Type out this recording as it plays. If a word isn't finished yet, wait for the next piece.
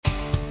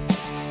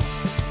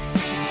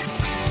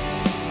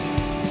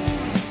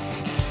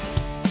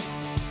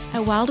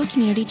At Wildwood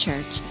Community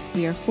Church,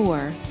 we are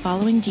for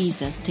following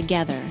Jesus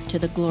together to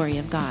the glory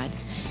of God.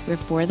 We're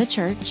for the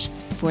church,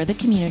 for the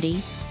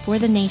community, for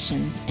the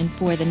nations, and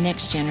for the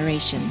next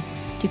generation.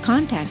 To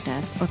contact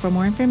us or for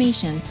more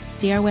information,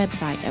 see our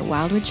website at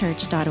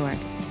wildwoodchurch.org.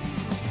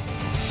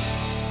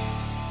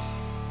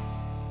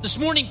 This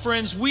morning,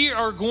 friends, we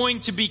are going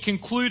to be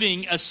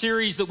concluding a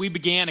series that we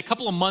began a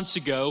couple of months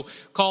ago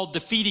called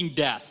Defeating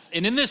Death.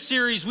 And in this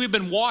series, we've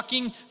been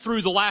walking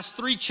through the last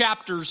 3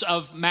 chapters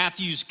of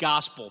Matthew's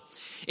gospel.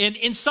 And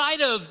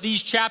inside of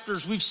these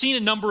chapters, we've seen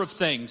a number of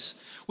things.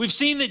 We've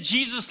seen that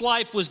Jesus'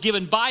 life was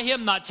given by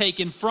him, not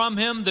taken from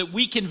him, that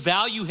we can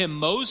value him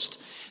most,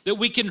 that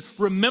we can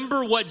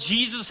remember what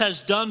Jesus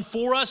has done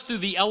for us through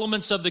the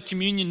elements of the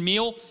communion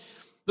meal,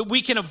 that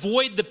we can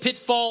avoid the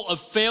pitfall of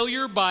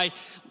failure by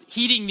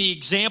heeding the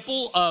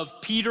example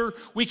of Peter.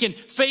 We can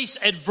face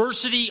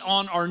adversity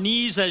on our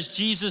knees as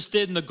Jesus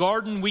did in the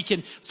garden. We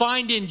can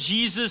find in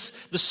Jesus,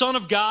 the Son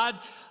of God,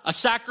 a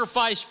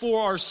sacrifice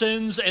for our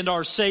sins and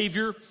our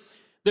Savior.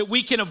 That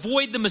we can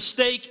avoid the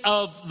mistake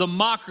of the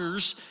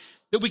mockers.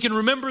 That we can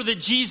remember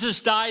that Jesus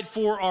died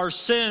for our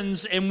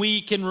sins. And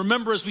we can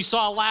remember, as we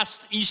saw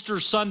last Easter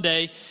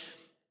Sunday,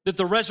 that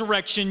the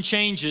resurrection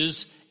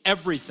changes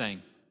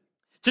everything.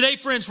 Today,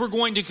 friends, we're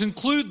going to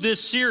conclude this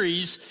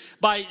series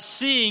by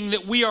seeing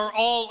that we are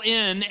all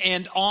in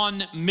and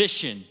on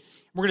mission.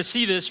 We're going to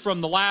see this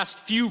from the last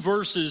few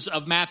verses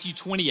of Matthew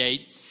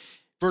 28,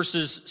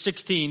 verses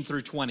 16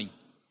 through 20.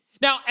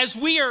 Now, as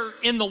we are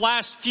in the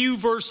last few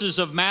verses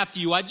of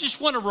Matthew, I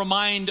just want to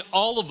remind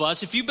all of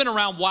us, if you've been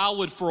around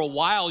Wildwood for a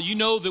while, you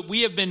know that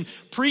we have been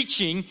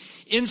preaching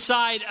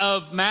inside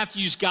of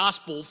Matthew's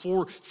gospel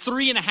for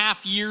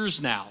 3.5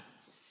 years now.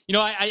 You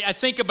know, I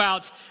think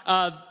about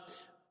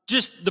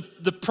just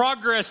the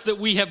progress that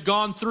we have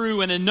gone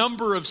through in a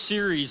number of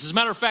series. As a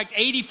matter of fact,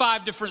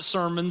 85 different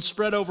sermons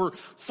spread over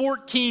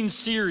 14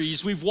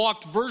 series. We've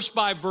walked verse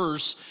by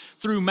verse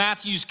through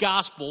Matthew's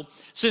gospel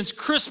since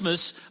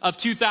Christmas of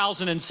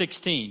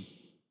 2016.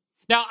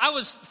 Now, I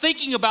was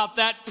thinking about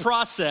that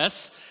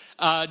process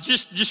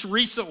just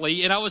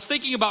recently, and I was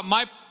thinking about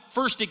my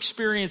first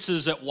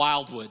experiences at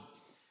Wildwood.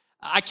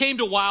 I came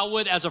to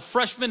Wildwood as a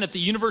freshman at the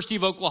University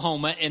of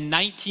Oklahoma in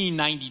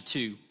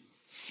 1992.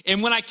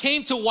 And when I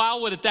came to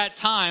Wildwood at that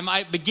time,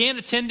 I began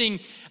attending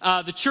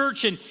the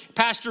church, and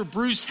Pastor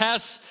Bruce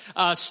Hess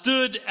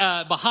stood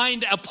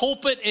behind a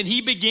pulpit, and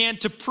he began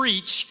to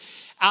preach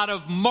out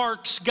of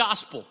Mark's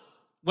gospel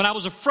when I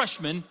was a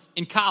freshman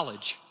in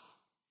college.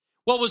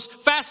 What was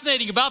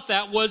fascinating about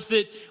that was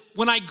that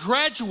when I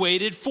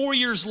graduated 4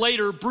 years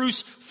later,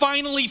 Bruce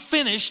finally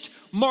finished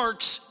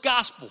Mark's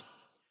gospel.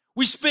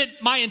 We spent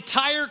my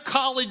entire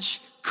college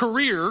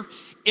career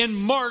in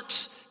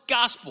Mark's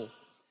gospel.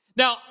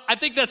 Now, I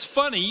think that's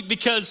funny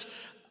because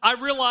I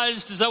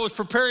realized as I was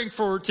preparing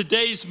for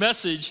today's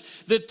message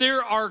that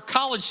there are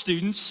college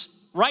students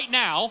right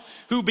now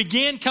who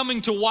began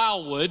coming to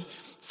Wildwood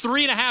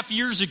 3.5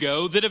 years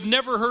ago that have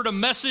never heard a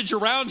message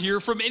around here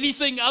from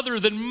anything other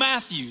than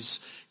Matthew's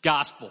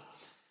gospel.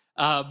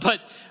 But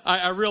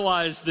I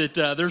realize that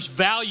there's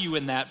value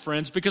in that,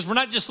 friends, because we're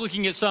not just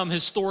looking at some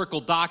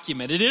historical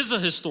document. It is a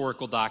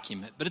historical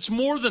document, but it's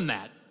more than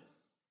that.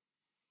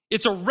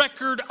 It's a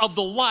record of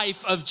the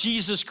life of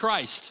Jesus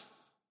Christ.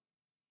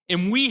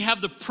 And we have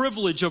the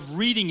privilege of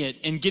reading it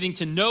and getting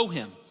to know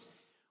him.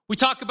 We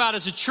talk about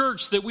as a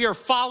church that we are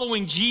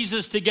following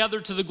Jesus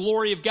together to the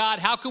glory of God.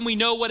 How can we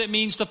know what it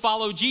means to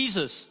follow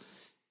Jesus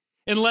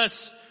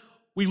unless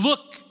we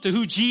look to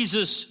who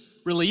Jesus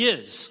really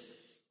is?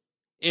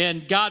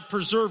 And God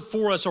preserved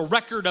for us a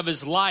record of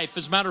his life.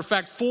 As a matter of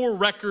fact, 4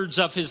 records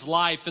of his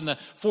life in the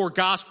 4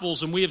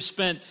 Gospels. And we have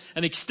spent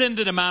an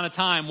extended amount of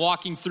time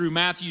walking through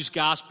Matthew's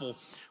Gospel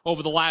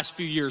over the last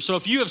few years. So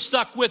if you have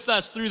stuck with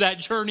us through that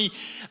journey,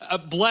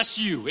 bless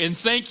you and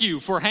thank you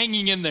for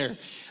hanging in there.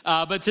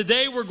 But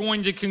today we're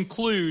going to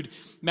conclude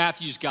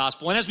Matthew's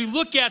Gospel. And as we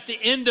look at the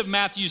end of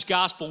Matthew's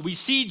Gospel, we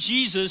see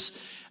Jesus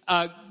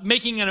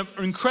making an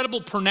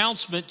incredible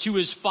pronouncement to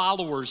his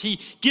followers. He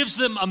gives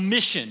them a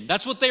mission.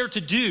 That's what they are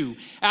to do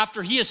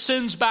after he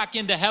ascends back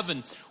into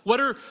heaven. What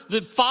are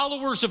the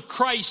followers of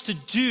Christ to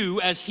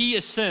do as he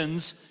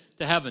ascends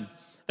to heaven?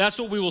 That's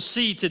what we will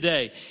see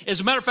today.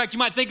 As a matter of fact, you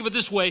might think of it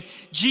this way.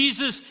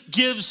 Jesus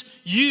gives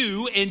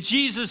you and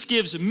Jesus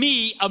gives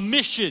me a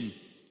mission,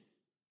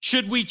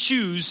 should we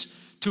choose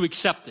to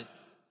accept it.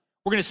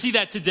 We're going to see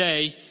that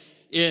today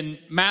in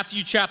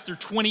Matthew chapter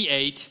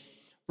 28,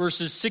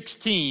 verses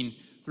 16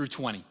 through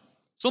 20.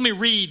 So let me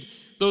read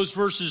those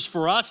verses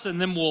for us, and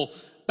then we'll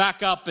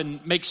back up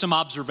and make some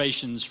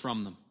observations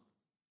from them.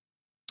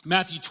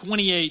 Matthew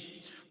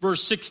 28,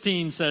 verse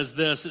 16 says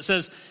this. It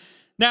says,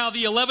 "Now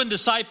the 11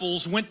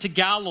 disciples went to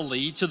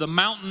Galilee, to the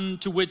mountain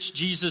to which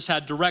Jesus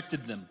had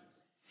directed them.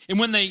 And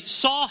when they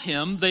saw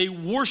him, they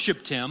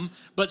worshiped him,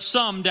 but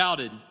some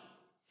doubted.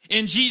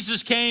 And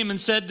Jesus came and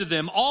said to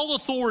them, 'All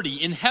authority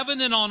in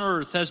heaven and on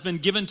earth has been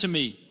given to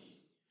me.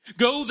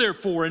 Go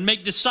therefore and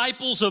make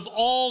disciples of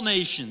all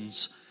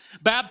nations,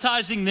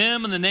 baptizing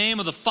them in the name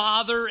of the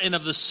Father and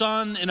of the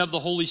Son and of the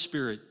Holy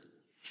Spirit,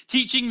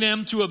 teaching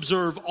them to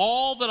observe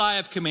all that I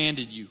have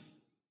commanded you.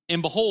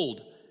 And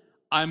behold,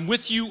 I'm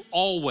with you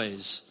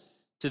always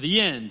to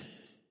the end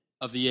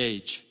of the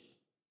age.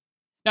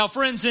 Now,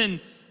 friends, in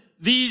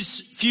these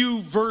few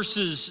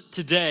verses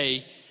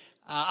today,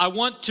 I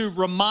want to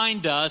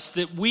remind us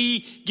that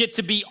we get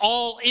to be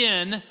all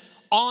in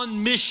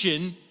on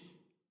mission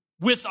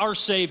with our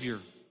Savior.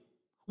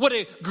 What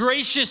a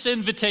gracious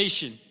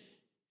invitation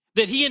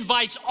that he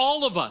invites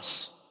all of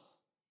us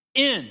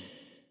in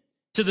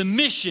to the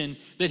mission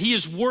that he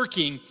is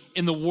working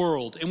in the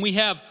world. And we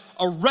have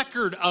a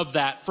record of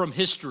that from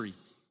history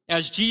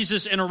as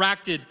Jesus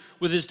interacted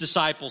with his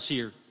disciples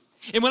here.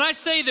 And when I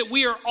say that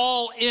we are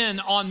all in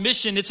on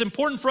mission, it's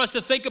important for us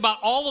to think about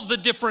all of the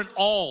different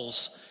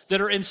alls that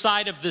are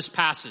inside of this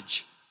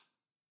passage.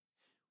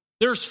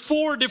 There's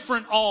 4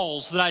 different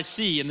alls that I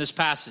see in this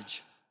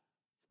passage.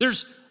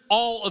 There's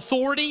all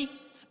authority.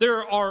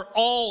 There are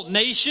all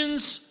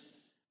nations.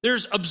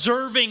 There's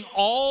observing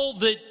all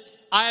that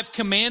I have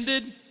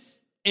commanded,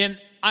 and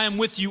I am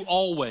with you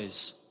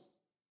always.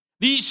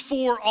 These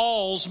 4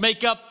 alls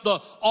make up the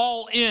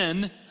all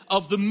in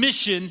of the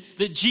mission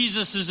that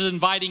Jesus is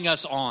inviting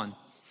us on.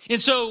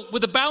 And so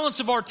with the balance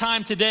of our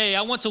time today,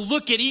 I want to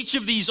look at each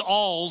of these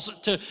alls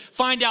to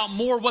find out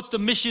more what the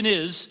mission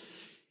is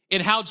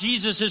and how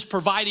Jesus is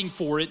providing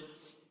for it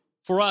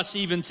for us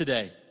even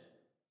today.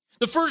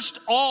 The first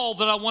all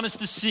that I want us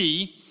to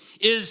see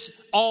is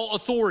all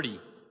authority.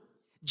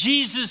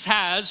 Jesus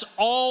has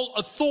all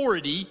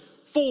authority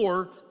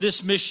for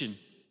this mission.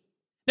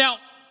 Now,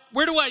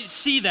 where do I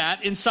see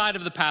that inside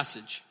of the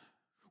passage?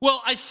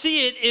 Well, I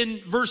see it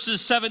in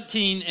verses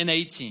 17 and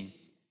 18.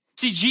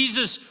 See,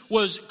 Jesus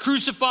was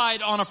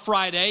crucified on a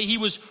Friday. He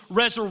was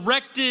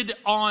resurrected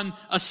on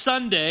a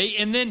Sunday,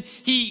 and then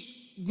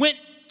he went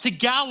to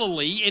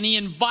Galilee and he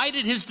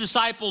invited his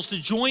disciples to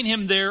join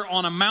him there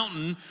on a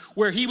mountain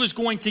where he was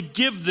going to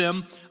give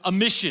them a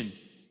mission.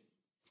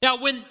 Now,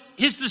 when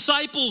his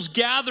disciples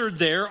gathered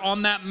there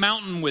on that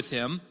mountain with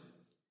him,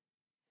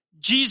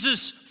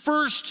 Jesus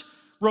first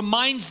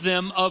reminds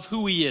them of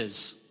who he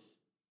is.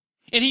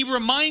 And he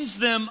reminds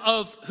them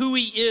of who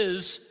he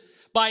is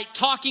by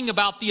talking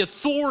about the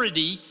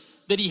authority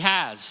that he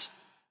has.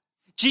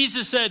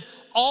 Jesus said,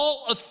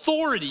 all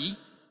authority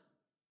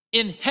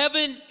in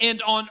heaven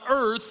and on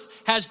earth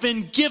has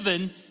been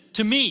given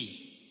to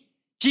me.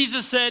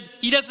 Jesus said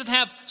he doesn't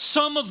have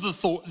some of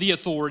the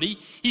authority.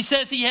 He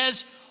says he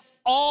has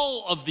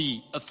all of the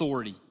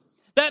authority.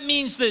 That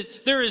means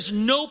that there is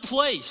no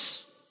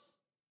place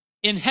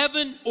in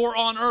heaven or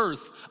on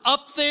earth,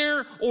 up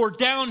there or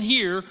down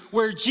here,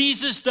 where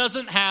Jesus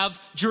doesn't have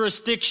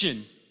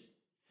jurisdiction.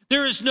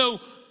 There is no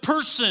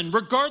person,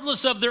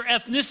 regardless of their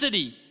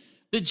ethnicity,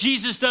 that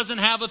Jesus doesn't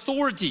have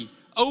authority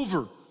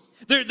over.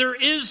 There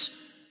is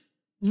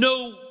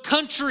no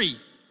country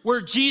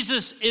where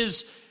Jesus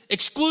is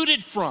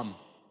excluded from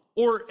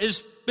or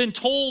has been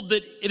told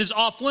that it is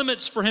off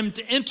limits for him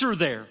to enter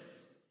there.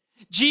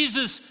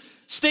 Jesus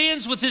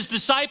stands with his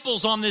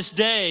disciples on this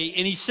day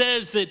and he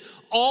says that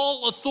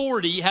all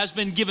authority has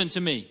been given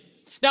to me.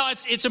 Now,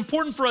 it's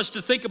important for us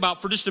to think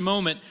about for just a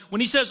moment.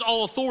 When he says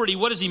all authority,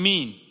 what does he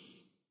mean?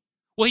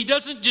 Well, he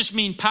doesn't just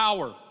mean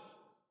power.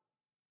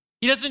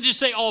 He doesn't just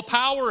say all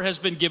power has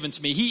been given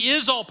to me. He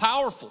is all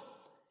powerful.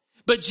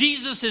 But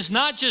Jesus is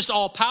not just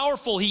all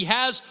powerful. He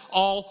has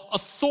all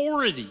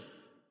authority.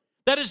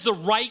 That is the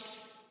right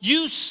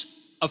use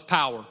of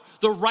power.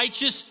 The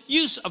righteous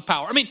use of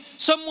power. I mean,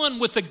 someone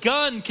with a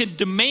gun can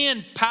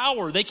demand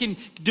power. They can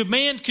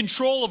demand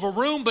control of a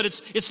room, but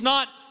it's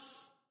not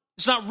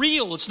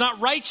real. It's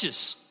not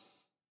righteous.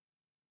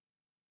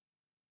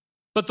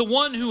 But the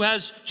one who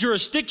has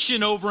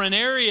jurisdiction over an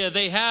area,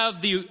 they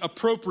have the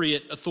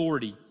appropriate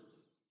authority.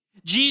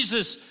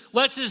 Jesus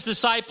lets his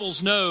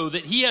disciples know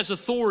that he has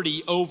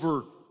authority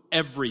over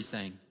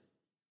everything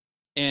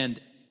and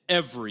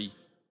everyone.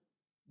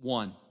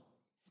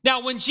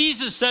 Now, when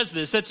Jesus says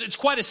this, it's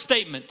quite a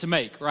statement to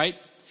make, right?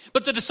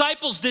 But the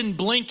disciples didn't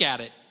blink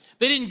at it.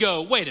 They didn't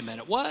go, wait a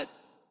minute, what?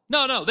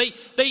 No,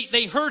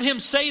 they heard him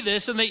say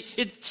this and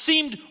it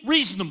seemed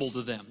reasonable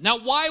to them. Now,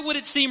 why would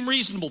it seem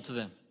reasonable to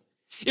them?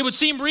 It would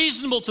seem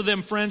reasonable to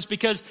them, friends,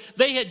 because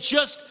they had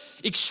just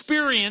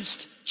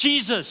experienced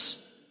Jesus.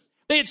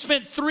 They had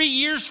spent 3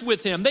 years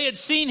with him. They had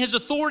seen his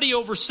authority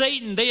over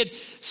Satan. They had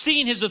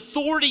seen his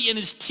authority in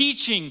his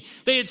teaching.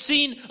 They had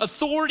seen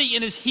authority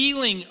in his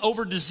healing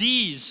over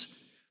disease.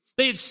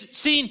 They had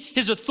seen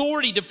his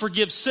authority to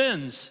forgive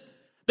sins.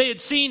 They had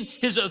seen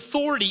his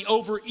authority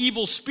over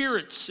evil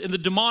spirits in the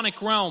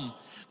demonic realm.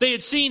 They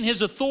had seen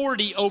his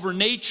authority over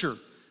nature.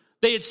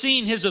 They had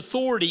seen his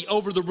authority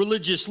over the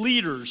religious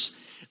leaders.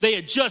 They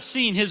had just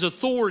seen his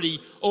authority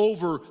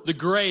over the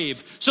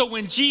grave. So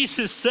when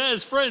Jesus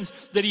says, friends,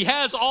 that he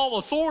has all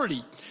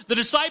authority, the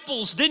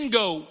disciples didn't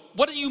go,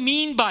 what do you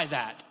mean by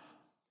that?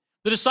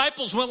 The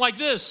disciples went like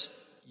this,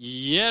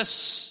 yes,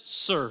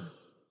 sir,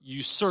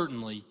 you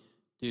certainly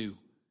do.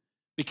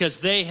 Because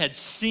they had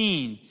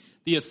seen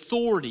the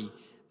authority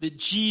that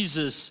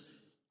Jesus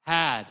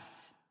had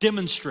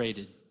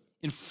demonstrated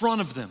in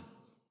front of them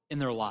in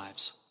their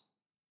lives.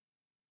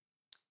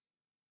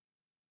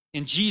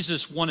 And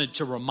Jesus wanted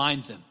to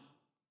remind them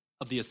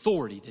of the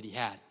authority that he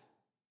had.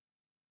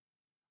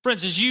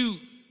 Friends, as you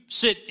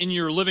sit in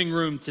your living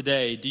room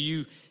today, do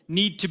you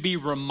need to be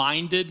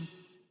reminded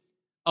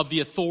of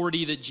the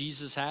authority that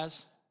Jesus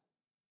has?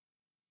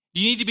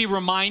 Do you need to be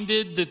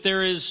reminded that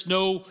there is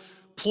no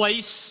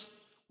place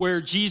where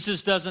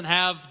Jesus doesn't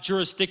have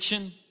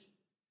jurisdiction?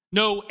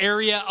 No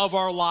area of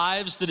our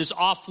lives that is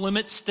off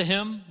limits to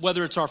him,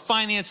 whether it's our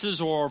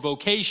finances or our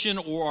vocation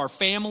or our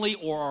family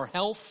or our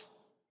health?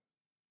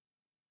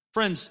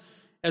 Friends,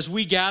 as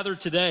we gather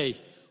today,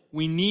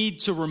 we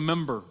need to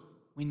remember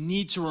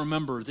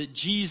that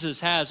Jesus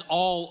has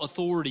all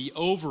authority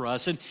over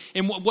us. And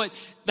what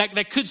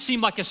that could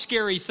seem like a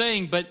scary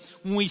thing, but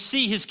when we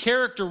see his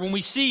character, when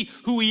we see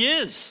who he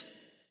is,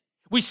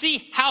 we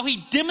see how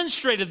he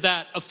demonstrated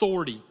that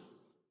authority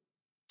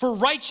for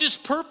righteous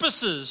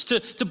purposes,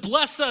 to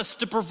bless us,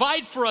 to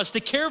provide for us, to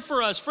care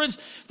for us. Friends,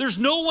 there's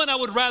no one I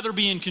would rather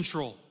be in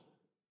control.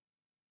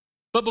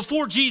 But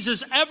before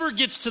Jesus ever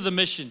gets to the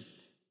mission,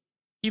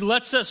 he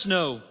lets us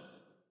know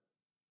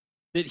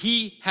that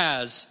he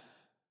has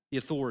the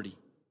authority.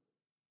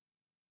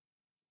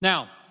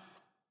 Now,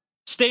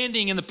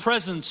 standing in the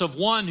presence of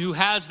one who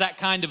has that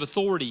kind of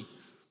authority,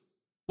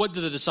 what do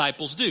the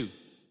disciples do?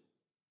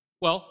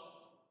 Well,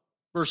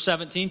 verse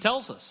 17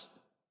 tells us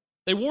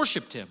they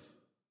worshiped him.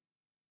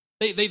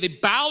 They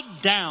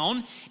bowed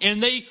down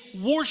and they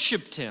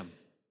worshiped him.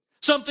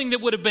 Something that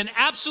would have been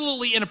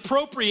absolutely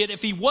inappropriate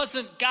if he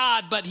wasn't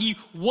God, but he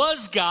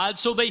was God,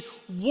 so they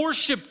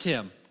worshiped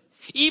him.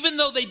 Even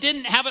though they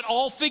didn't have it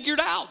all figured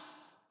out.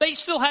 They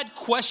still had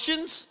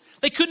questions.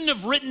 They couldn't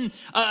have written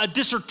a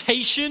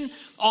dissertation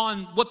on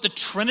what the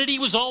Trinity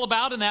was all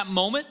about in that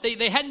moment.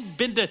 They hadn't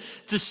been to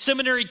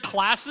seminary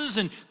classes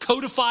and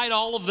codified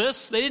all of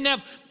this. They didn't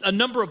have a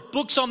number of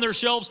books on their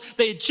shelves.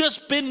 They had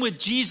just been with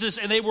Jesus,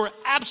 and they were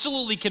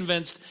absolutely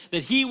convinced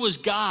that he was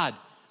God.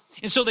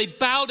 And so they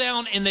bow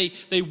down and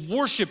they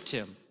worshiped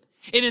him.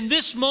 And in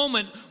this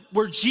moment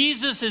where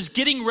Jesus is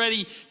getting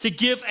ready to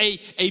give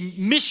a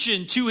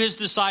mission to his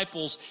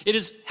disciples, it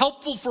is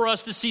helpful for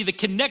us to see the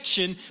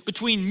connection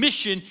between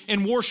mission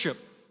and worship.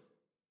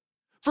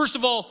 First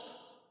of all,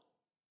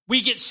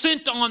 we get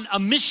sent on a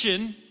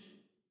mission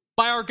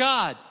by our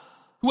God,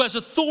 who has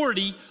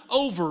authority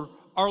over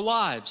our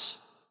lives.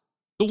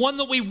 The one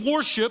that we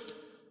worship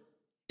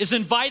is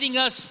inviting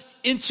us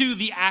into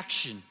the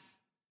action.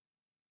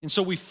 And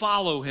so we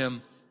follow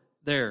him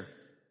there.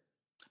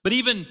 But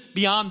even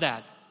beyond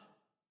that,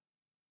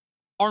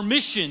 our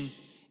mission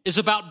is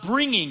about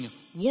bringing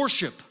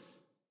worship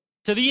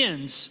to the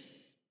ends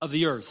of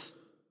the earth.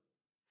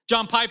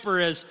 John Piper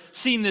has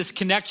seen this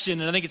connection,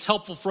 and I think it's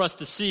helpful for us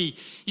to see.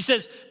 He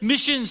says,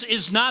 missions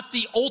is not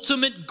the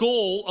ultimate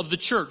goal of the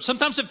church.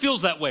 Sometimes it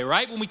feels that way,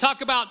 right? When we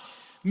talk about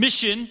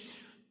mission,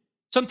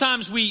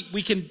 sometimes we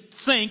can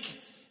think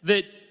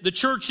that the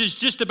church is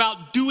just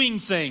about doing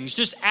things,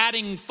 just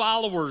adding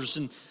followers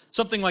and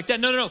something like that.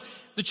 No.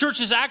 The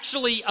church is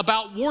actually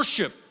about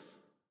worship.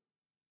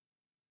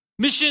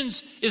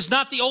 Missions is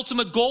not the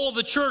ultimate goal of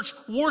the church.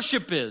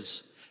 Worship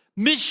is.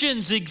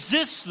 Missions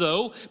exists,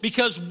 though,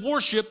 because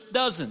worship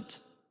doesn't.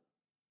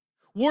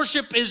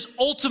 Worship is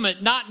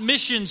ultimate, not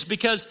missions,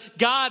 because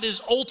God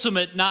is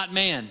ultimate, not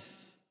man.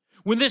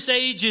 When this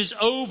age is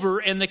over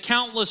and the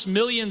countless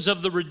millions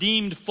of the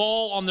redeemed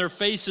fall on their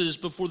faces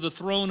before the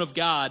throne of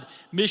God,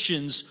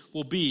 missions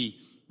will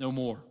be no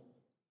more.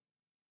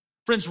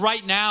 Friends,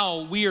 right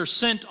now we are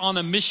sent on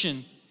a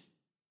mission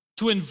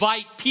to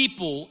invite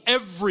people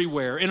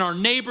everywhere in our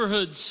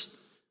neighborhoods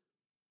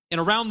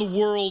and around the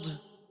world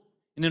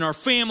and in our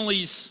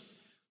families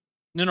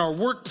and in our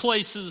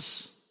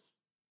workplaces.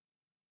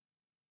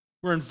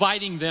 We're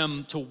inviting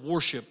them to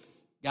worship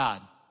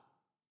God.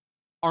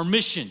 Our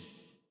mission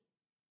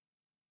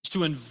is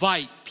to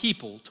invite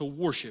people to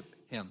worship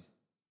him.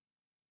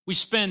 We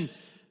spend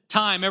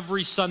time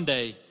every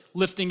Sunday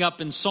lifting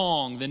up in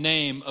song the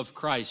name of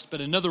Christ.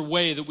 But another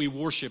way that we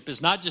worship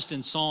is not just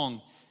in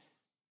song,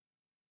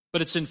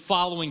 but it's in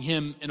following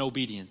him in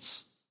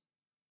obedience.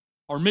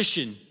 Our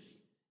mission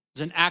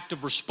is an act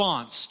of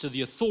response to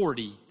the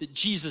authority that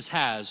Jesus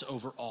has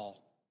over all.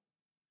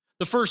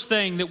 The first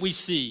thing that we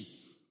see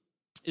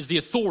is the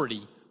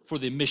authority for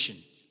the mission.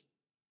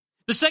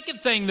 The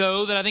second thing,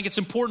 though, that I think it's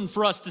important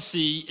for us to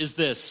see is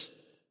this: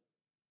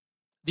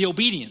 the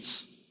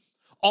obedience.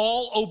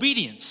 All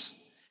obedience.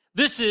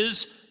 This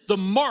is the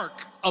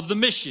mark of the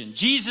mission.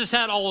 Jesus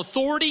had all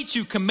authority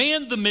to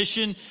command the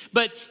mission,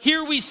 but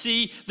here we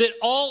see that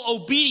all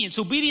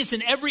obedience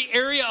in every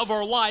area of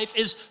our life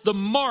is the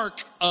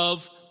mark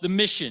of the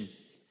mission.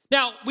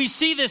 Now, we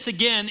see this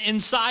again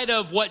inside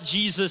of what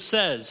Jesus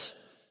says.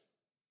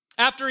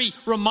 After he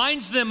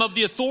reminds them of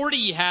the authority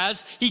he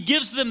has, he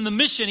gives them the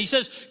mission. He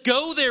says,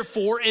 "Go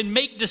therefore and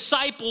make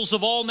disciples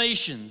of all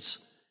nations,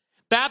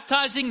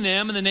 baptizing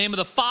them in the name of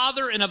the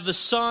Father and of the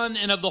Son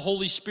and of the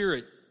Holy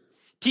Spirit,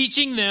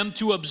 teaching them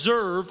to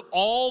observe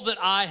all that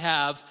I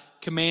have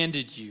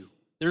commanded you."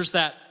 There's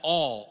that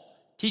all.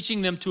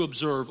 Teaching them to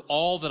observe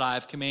all that I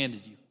have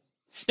commanded you.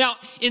 Now,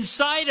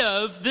 inside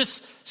of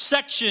this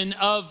section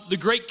of the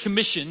Great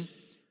Commission,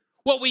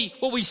 what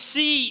we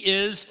see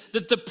is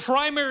that the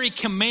primary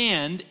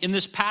command in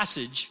this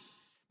passage,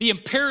 the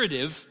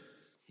imperative,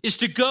 is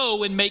to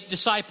go and make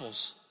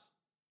disciples.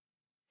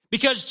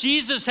 Because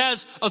Jesus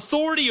has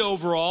authority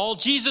over all,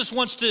 Jesus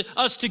wants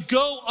us to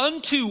go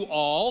unto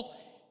all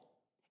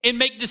and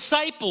make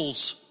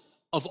disciples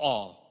of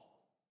all.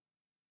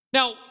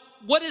 Now,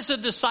 what is a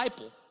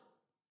disciple?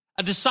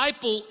 A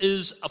disciple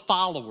is a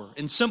follower,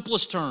 in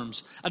simplest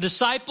terms. A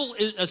disciple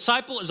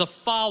is a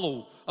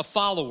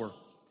follower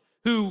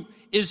who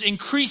is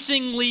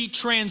increasingly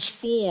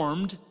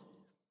transformed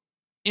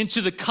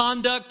into the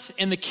conduct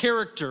and the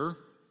character,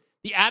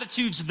 the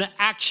attitudes and the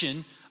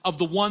action of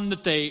the one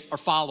that they are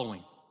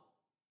following.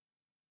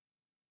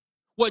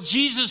 What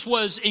Jesus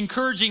was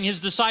encouraging his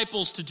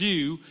disciples to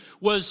do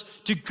was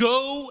to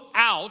go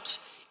out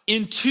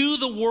into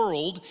the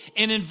world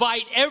and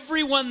invite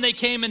everyone they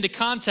came into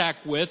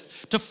contact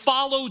with to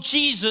follow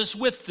Jesus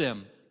with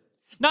them.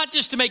 Not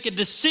just to make a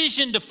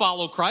decision to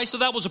follow Christ, so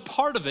that was a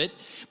part of it,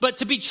 but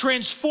to be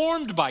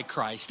transformed by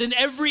Christ in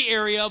every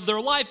area of their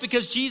life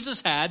because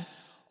Jesus had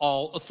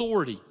all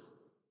authority.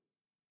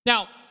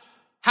 Now,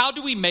 how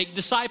do we make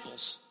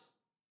disciples?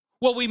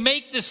 Well, we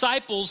make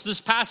disciples,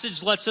 this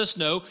passage lets us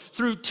know,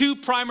 through two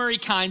primary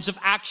kinds of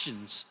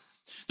actions.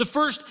 The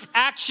first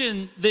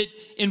action that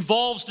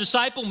involves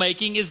disciple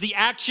making is the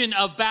action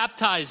of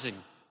baptizing.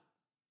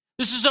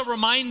 This is a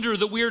reminder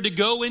that we are to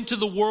go into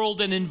the world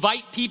and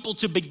invite people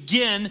to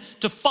begin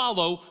to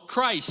follow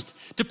Christ,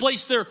 to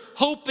place their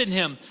hope in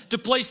him, to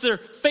place their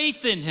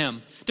faith in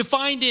him, to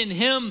find in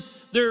him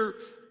their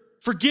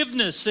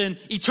forgiveness and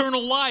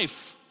eternal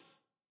life.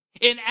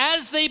 And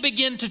as they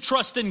begin to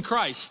trust in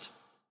Christ,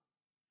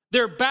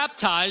 they're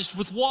baptized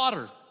with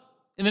water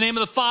in the name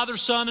of the Father,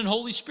 Son, and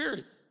Holy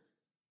Spirit.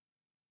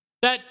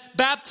 That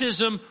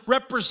baptism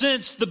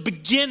represents the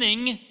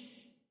beginning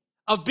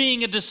of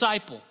being a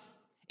disciple.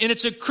 And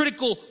it's a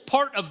critical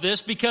part of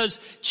this because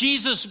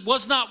Jesus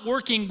was not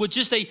working with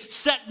just a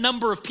set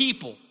number of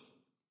people.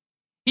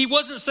 He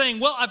wasn't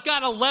saying, well, I've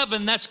got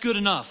 11, that's good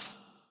enough.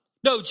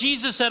 No,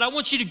 Jesus said, I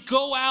want you to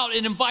go out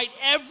and invite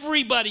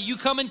everybody you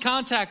come in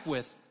contact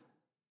with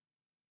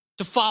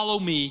to follow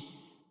me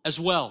as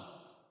well.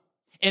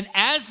 And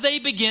as they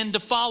begin to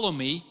follow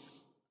me,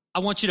 I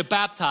want you to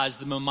baptize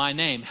them in my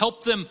name.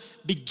 Help them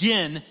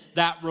begin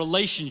that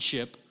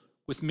relationship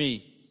with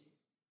me.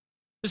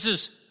 This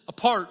is a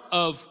part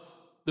of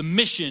the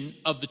mission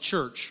of the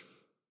church.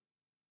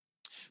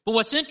 But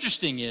what's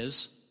interesting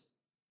is,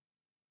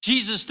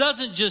 Jesus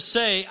doesn't just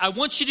say, I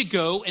want you to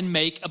go and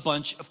make a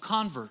bunch of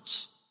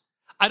converts.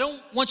 I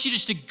don't want you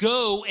just to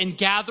go and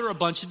gather a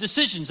bunch of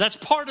decisions. That's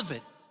part of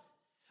it.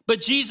 But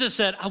Jesus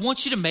said, I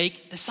want you to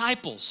make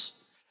disciples.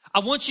 I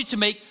want you to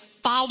make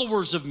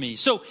followers of me.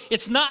 So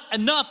it's not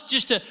enough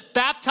just to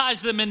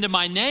baptize them into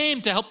my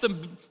name, to help them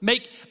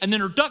make an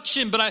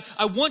introduction, but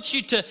I want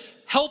you to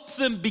help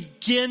them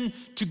begin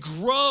to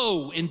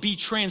grow and be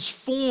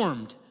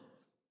transformed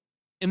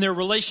in their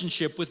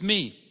relationship with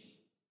me.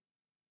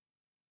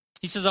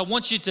 He says, I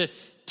want you to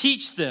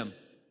teach them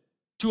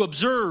to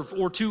observe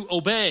or to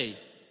obey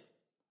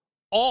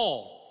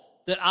all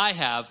that I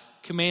have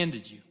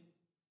commanded you.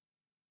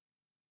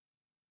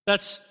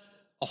 That's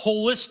a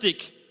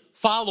holistic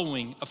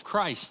following of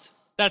Christ.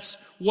 That's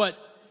what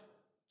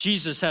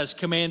Jesus has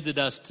commanded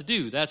us to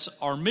do. That's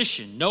our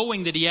mission.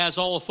 Knowing that he has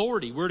all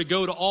authority, we're to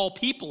go to all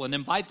people and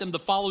invite them to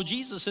follow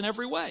Jesus in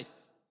every way.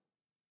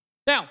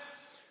 Now,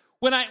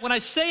 when I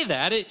say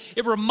that,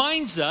 it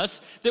reminds us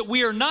that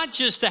we are not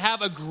just to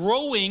have a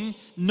growing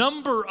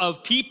number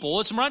of people.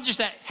 It's not just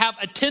to have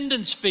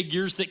attendance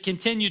figures that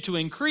continue to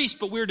increase,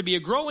 but we're to be a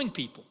growing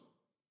people.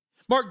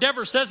 Mark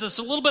Dever says this,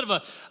 a little bit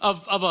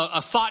of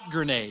a thought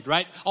grenade,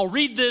 right? I'll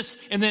read this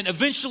and then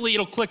eventually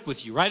it'll click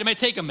with you, right? It may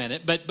take a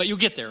minute, but you'll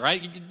get there,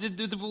 right?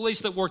 At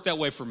least that worked that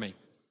way for me.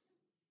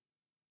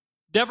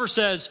 Dever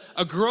says,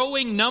 a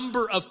growing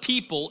number of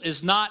people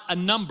is not a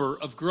number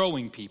of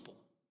growing people.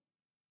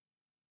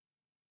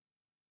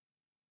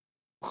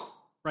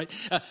 Right?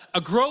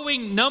 A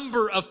growing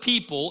number of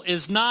people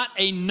is not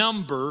a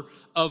number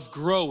of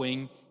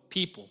growing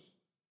people.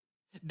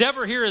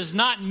 Dever here is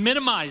not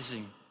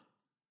minimizing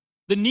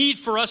the need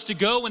for us to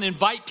go and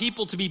invite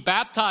people to be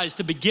baptized,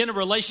 to begin a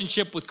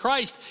relationship with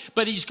Christ.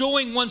 But he's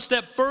going one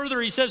step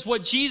further. He says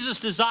what Jesus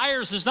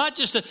desires is not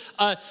just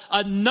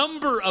a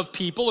number of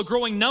people, a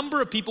growing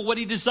number of people. What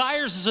he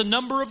desires is a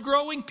number of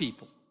growing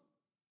people.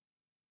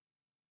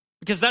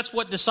 Because that's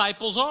what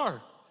disciples are.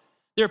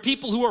 They're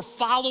people who are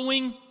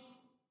following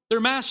their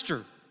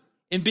master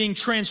and being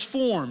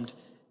transformed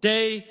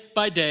day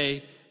by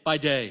day by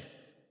day.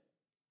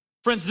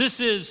 Friends, this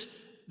is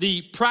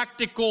the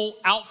practical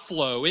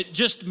outflow. It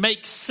just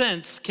makes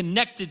sense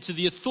connected to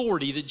the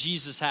authority that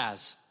Jesus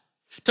has.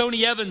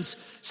 Tony Evans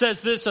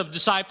says this of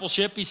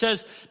discipleship. He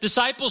says,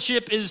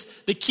 discipleship is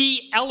the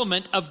key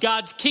element of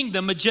God's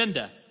kingdom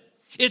agenda.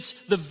 It's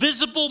the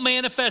visible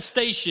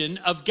manifestation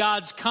of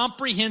God's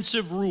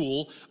comprehensive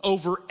rule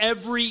over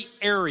every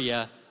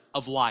area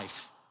of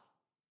life.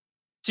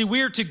 See,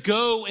 we are to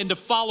go and to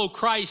follow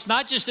Christ,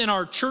 not just in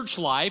our church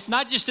life,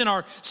 not just in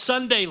our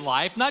Sunday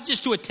life, not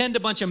just to attend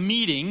a bunch of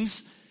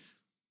meetings,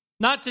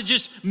 not to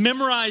just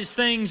memorize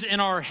things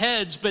in our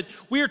heads, but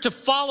we are to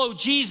follow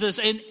Jesus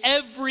in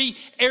every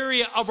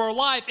area of our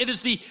life. It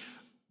is the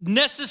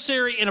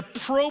necessary and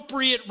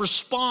appropriate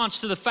response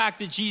to the fact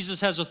that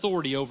Jesus has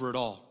authority over it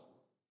all.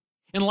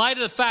 In light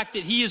of the fact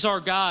that he is our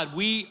God,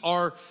 we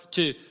are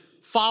to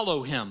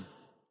follow him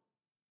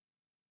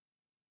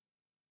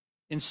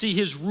and see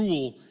his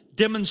rule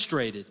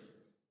demonstrated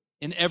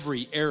in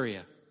every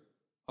area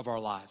of our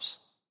lives.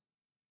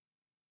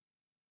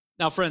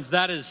 Now, friends,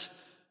 that is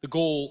the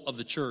goal of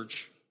the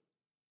church.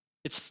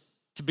 It's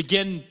to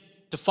begin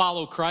to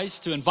follow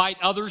Christ, to invite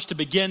others to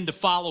begin to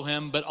follow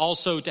him, but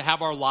also to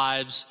have our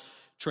lives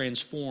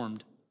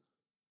transformed.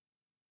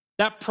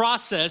 That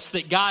process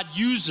that God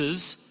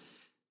uses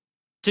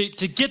to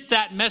get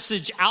that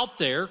message out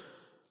there,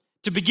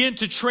 to begin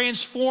to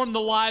transform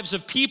the lives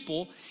of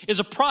people, is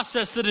a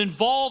process that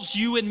involves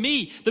you and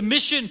me. The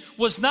mission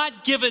was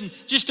not given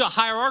just a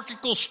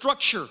hierarchical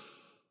structure.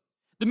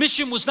 The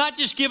mission was not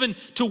just given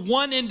to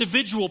one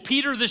individual.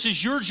 Peter, this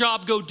is your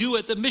job, go do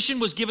it. The mission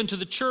was given to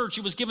the church.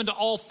 It was given to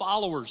all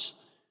followers.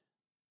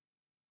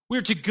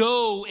 We're to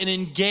go and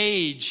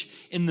engage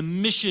in the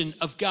mission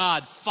of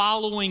God,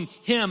 following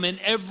him in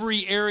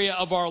every area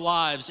of our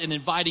lives and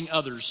inviting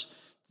others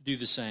to do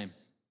the same.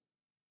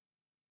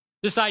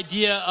 This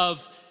idea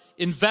of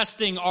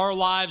investing our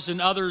lives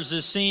in others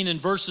is seen in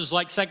verses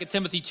like 2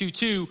 Timothy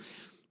 2:2.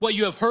 What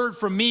you have heard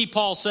from me,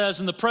 Paul says,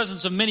 in the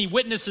presence of many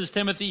witnesses,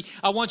 Timothy,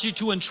 I want you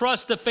to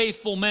entrust to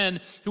faithful men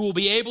who will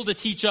be able to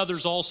teach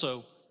others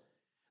also.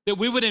 That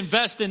we would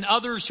invest in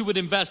others who would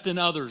invest in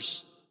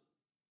others.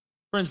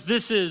 Friends,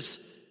 this is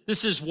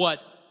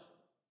what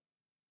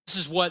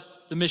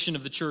the mission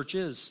of the church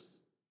is.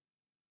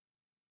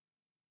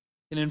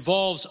 It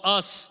involves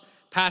us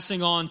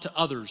passing on to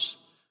others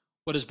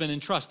what has been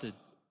entrusted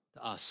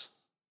to us.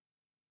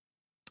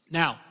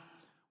 Now,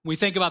 when we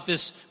think about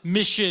this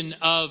mission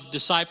of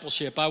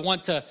discipleship, I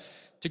want to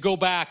go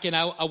back and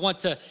I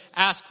want to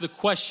ask the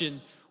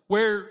question,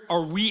 where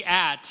are we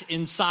at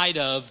inside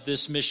of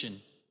this mission?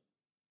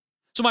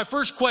 So my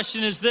first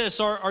question is this,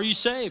 are you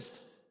saved?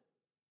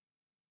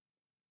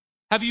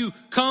 Have you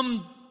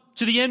come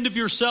to the end of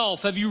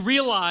yourself? Have you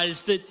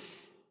realized that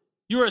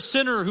you're a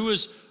sinner who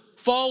has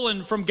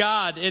fallen from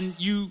God and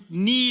you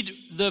need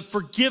the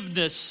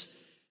forgiveness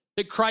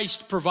that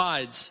Christ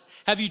provides?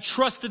 Have you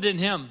trusted in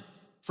him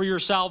for your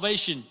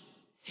salvation?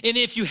 And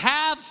if you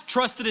have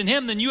trusted in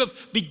him, then you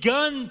have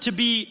begun to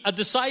be a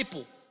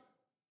disciple.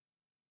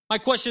 My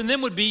question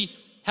then would be,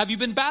 have you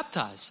been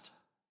baptized?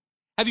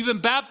 Have you been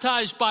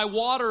baptized by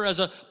water as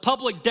a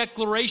public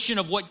declaration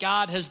of what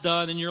God has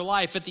done in your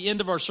life? At the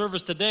end of our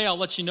service today, I'll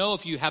let you know,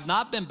 if you have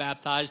not been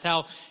baptized,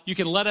 how you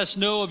can let us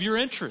know of your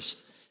interest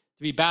to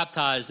be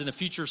baptized in a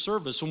future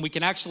service when we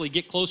can actually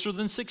get closer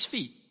than 6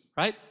 feet,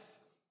 right?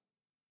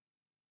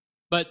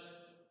 But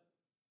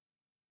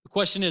the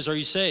question is, are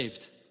you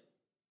saved?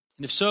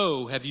 And if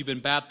so, have you been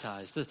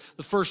baptized?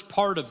 The first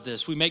part of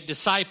this, we make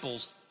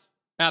disciples.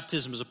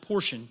 Baptism is a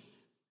portion.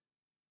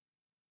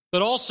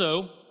 But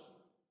also,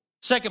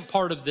 second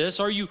part of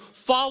this, are you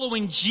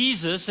following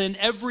Jesus in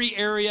every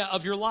area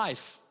of your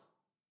life?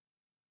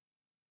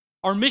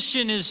 Our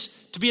mission is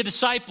to be a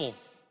disciple.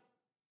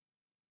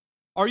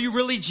 Are you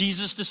really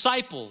Jesus'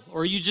 disciple,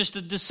 or are you just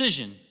a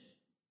decision?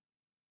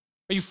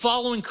 Are you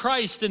following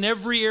Christ in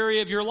every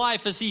area of your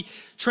life? Has he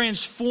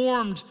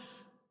transformed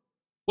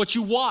what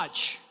you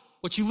watch,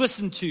 what you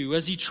listen to?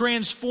 Has he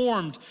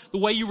transformed the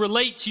way you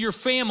relate to your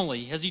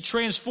family? Has he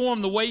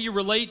transformed the way you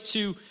relate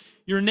to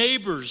your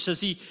neighbors?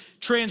 Has he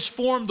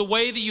transformed the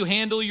way that you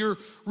handle your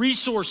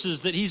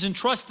resources that he's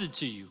entrusted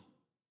to you?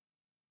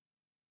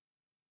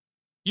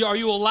 Are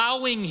you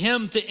allowing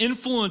him to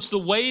influence the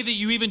way that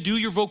you even do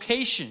your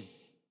vocation?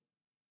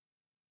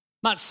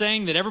 I'm not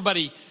saying that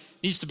everybody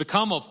needs to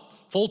become a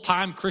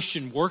full-time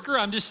Christian worker.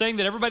 I'm just saying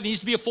that everybody needs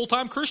to be a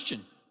full-time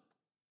Christian.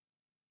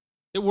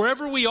 That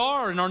wherever we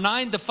are in our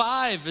 9 to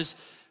 5 is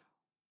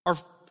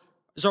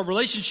our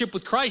relationship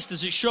with Christ.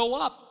 Does it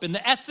show up in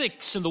the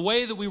ethics and the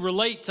way that we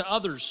relate to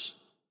others?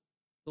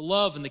 The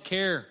love and the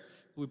care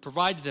we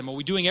provide to them. Are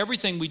we doing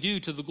everything we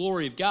do to the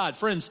glory of God?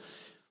 Friends,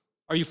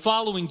 are you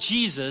following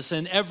Jesus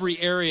in every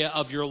area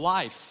of your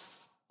life?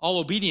 All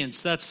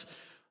obedience, that's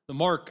the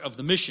mark of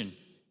the mission.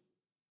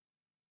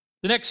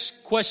 The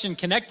next question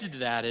connected to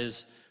that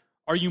is,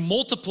 are you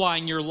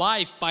multiplying your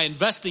life by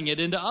investing it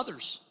into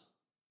others?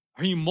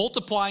 Are you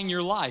multiplying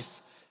your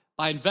life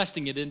by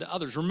investing it into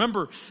others?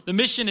 Remember, the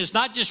mission is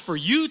not just for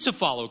you to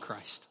follow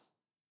Christ.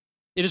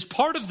 It is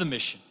part of the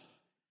mission.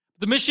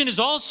 The mission is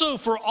also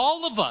for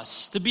all of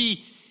us to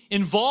be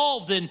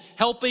involved in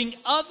helping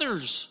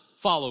others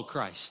follow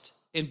Christ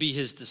and be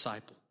his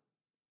disciple.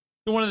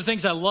 One of the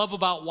things I love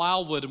about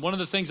Wildwood, and one of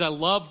the things I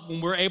love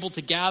when we're able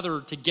to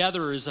gather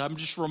together, is I'm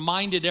just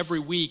reminded every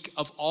week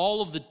of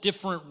all of the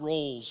different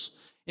roles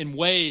and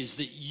ways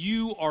that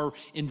you are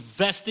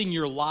investing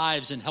your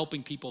lives in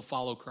helping people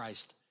follow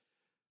Christ.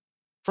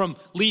 From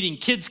leading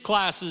kids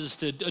classes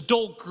to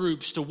adult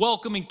groups to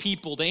welcoming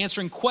people to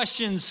answering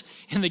questions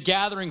in the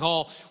gathering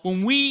hall,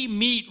 when we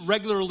meet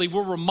regularly,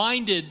 we're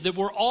reminded that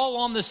we're all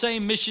on the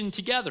same mission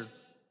together.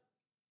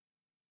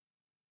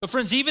 But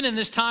friends, even in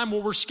this time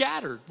where we're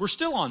scattered, we're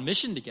still on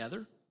mission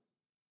together.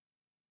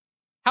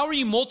 How are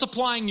you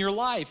multiplying your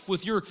life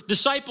with your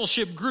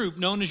discipleship group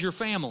known as your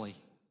family?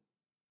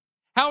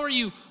 How are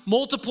you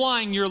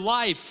multiplying your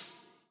life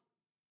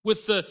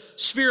with the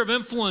sphere of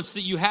influence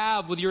that you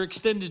have with your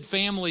extended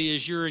family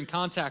as you're in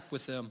contact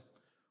with them,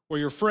 or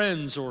your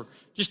friends, or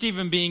just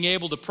even being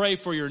able to pray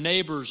for your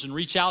neighbors and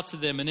reach out to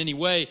them in any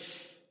way?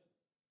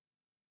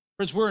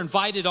 Friends, we're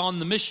invited on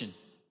the mission.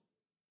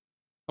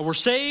 Are we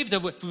saved?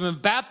 Have we been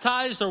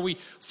baptized? Are we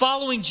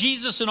following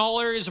Jesus in all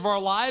areas of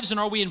our lives? And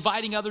are we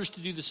inviting others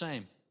to do the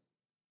same?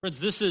 Friends,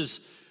 this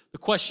is the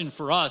question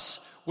for us.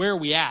 Where are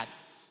we at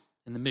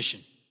in the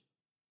mission?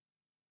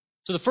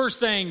 So the first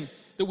thing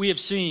that we have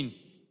seen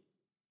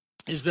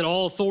is that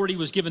all authority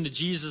was given to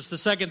Jesus. The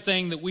second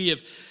thing that we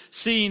have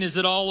seen is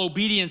that all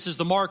obedience is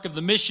the mark of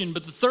the mission.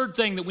 But the third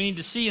thing that we need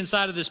to see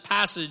inside of this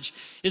passage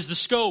is the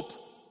scope.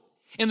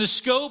 And the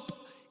scope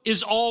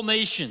is all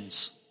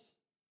nations.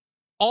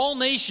 All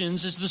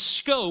nations is the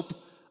scope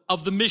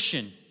of the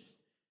mission.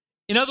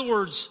 In other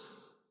words,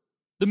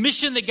 the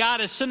mission that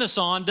God has sent us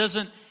on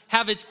doesn't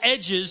have its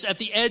edges at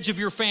the edge of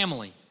your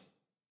family.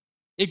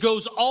 It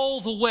goes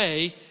all the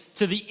way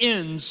to the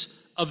ends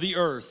of the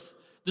earth.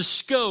 The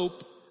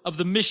scope of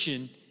the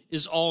mission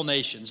is all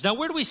nations. Now,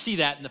 where do we see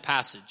that in the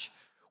passage?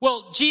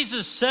 Well,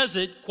 Jesus says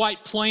it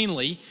quite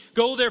plainly.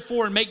 Go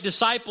therefore and make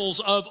disciples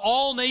of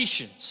all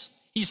nations.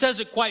 He says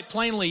it quite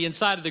plainly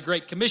inside of the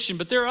Great Commission,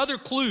 but there are other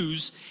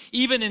clues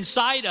even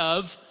inside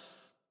of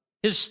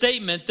his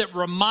statement that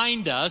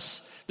remind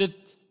us that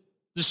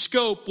the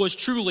scope was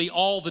truly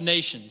all the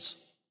nations.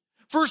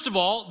 First of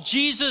all,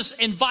 Jesus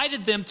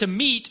invited them to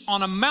meet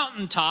on a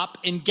mountaintop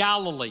in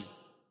Galilee.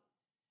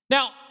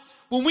 Now,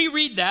 when we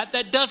read that,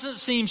 that doesn't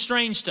seem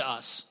strange to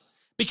us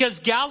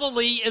because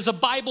Galilee is a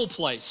Bible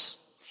place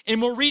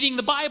and we're reading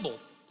the Bible.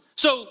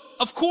 So,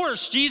 of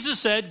course, Jesus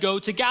said, go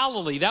to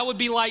Galilee. That would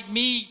be like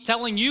me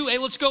telling you, hey,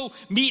 let's go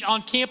meet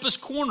on Campus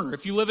Corner.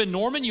 If you live in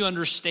Norman, you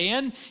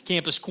understand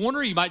Campus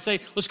Corner. You might say,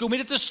 let's go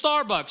meet at the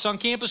Starbucks on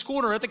Campus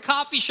Corner, at the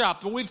coffee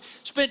shop where we've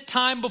spent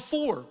time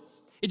before.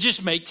 It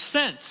just makes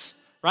sense,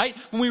 right?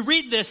 When we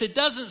read this, it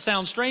doesn't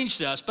sound strange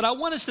to us, but I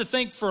want us to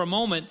think for a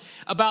moment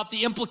about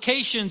the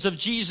implications of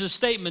Jesus'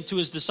 statement to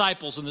his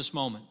disciples in this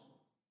moment.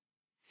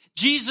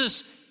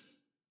 Jesus,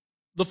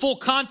 the full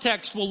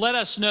context will let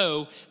us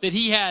know that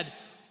he had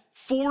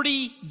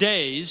 40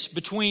 days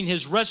between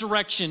his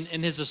resurrection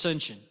and his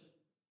ascension.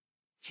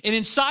 And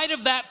inside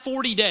of that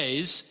 40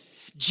 days,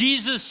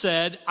 Jesus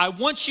said, I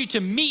want you to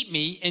meet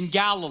me in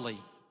Galilee.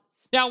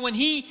 Now, when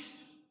he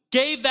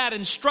gave that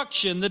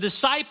instruction, the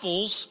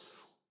disciples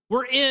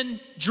were in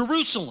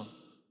Jerusalem.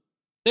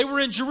 They were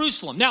in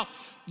Jerusalem. Now,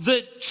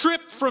 the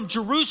trip from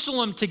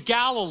Jerusalem to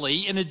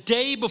Galilee in a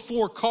day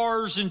before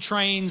cars and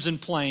trains and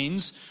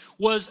planes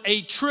was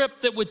a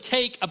trip that would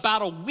take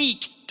about a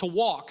week to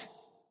walk.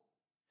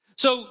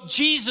 So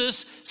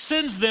Jesus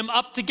sends them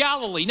up to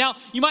Galilee. Now,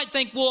 you might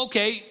think, well,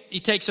 okay, he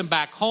takes them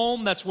back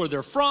home. That's where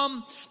they're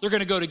from. They're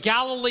going to go to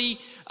Galilee,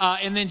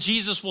 and then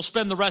Jesus will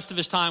spend the rest of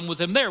his time with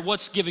them there.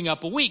 What's giving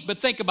up a week? But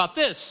think about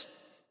this.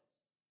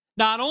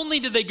 Not only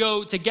did they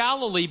go to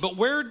Galilee, but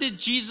where did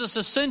Jesus'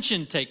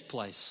 ascension take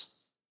place?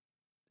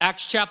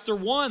 Acts chapter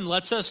 1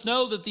 lets us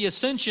know that the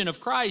ascension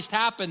of Christ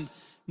happened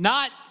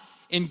not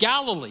in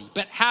Galilee,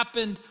 but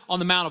happened on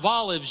the Mount of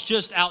Olives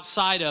just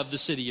outside of the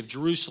city of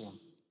Jerusalem.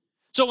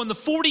 So in the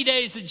 40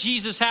 days that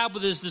Jesus had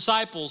with his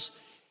disciples,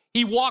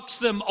 he walks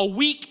them a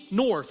week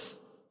north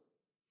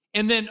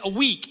and then a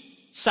week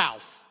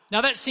south.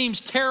 Now that seems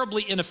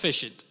terribly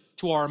inefficient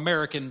to our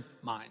American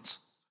minds.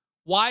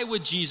 Why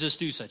would Jesus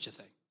do such a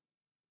thing?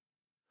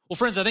 Well,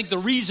 friends, I think the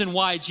reason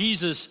why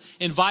Jesus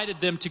invited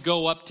them to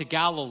go up to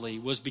Galilee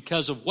was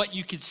because of what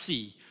you could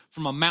see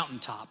from a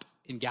mountaintop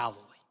in Galilee.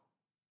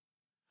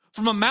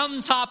 From a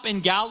mountaintop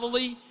in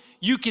Galilee,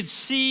 you could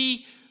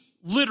see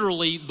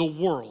literally the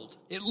world,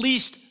 at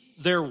least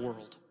their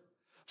world.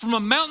 From a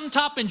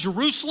mountaintop in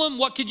Jerusalem,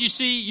 what could you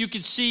see? You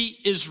could see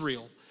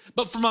Israel.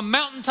 But from a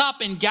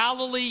mountaintop in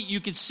Galilee, you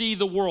could see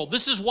the world.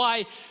 This is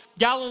why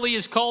Galilee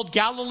is called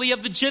Galilee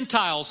of the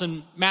Gentiles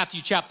in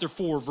Matthew chapter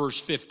 4, verse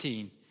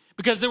 15.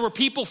 Because there were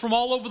people from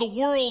all over the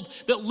world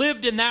that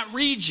lived in that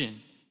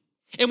region.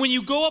 And when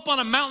you go up on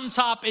a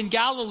mountaintop in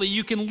Galilee,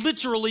 you can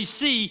literally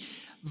see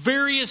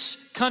various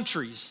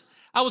countries.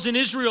 I was in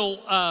Israel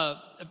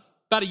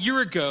about a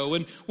year ago,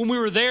 and when we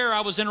were there,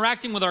 I was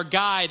interacting with our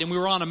guide, and we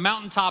were on a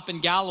mountaintop in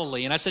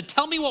Galilee. And I said,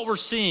 tell me what we're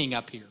seeing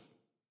up here.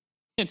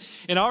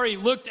 And Ari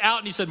looked out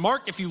and he said,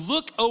 Mark, if you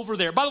look over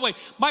there, by the way,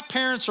 my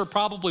parents are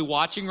probably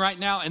watching right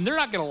now and they're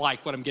not going to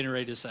like what I'm getting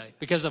ready to say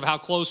because of how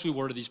close we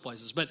were to these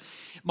places. But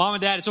mom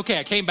and dad, it's okay.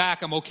 I came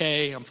back. I'm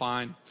okay. I'm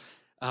fine.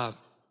 I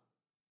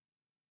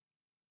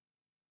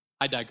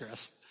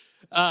digress.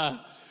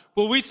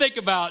 when we think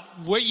about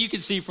what you can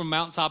see from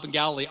mountaintop in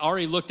Galilee,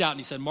 Ari looked out and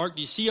he said, Mark,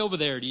 do you see over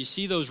there? Do you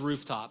see those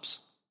rooftops?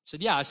 I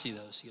said, yeah, I see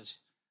those. He goes,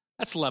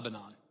 that's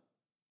Lebanon.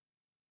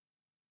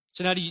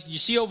 So now do you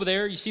see over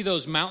there? You see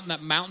that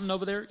mountain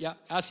over there? Yeah,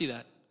 I see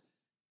that.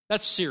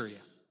 That's Syria.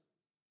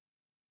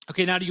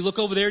 Okay, now do you look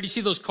over there? Do you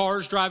see those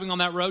cars driving on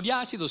that road? Yeah,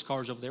 I see those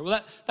cars over there.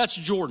 Well, that's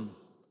Jordan.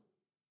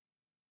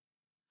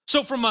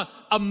 So from a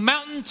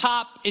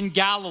mountaintop in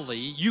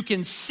Galilee, you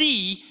can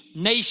see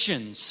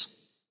nations.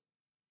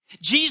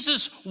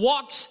 Jesus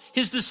walks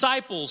his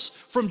disciples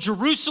from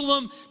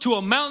Jerusalem to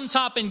a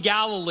mountaintop in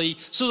Galilee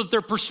so that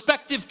their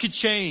perspective could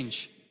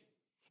change.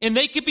 And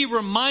they could be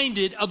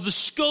reminded of the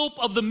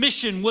scope of the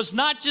mission was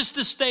not just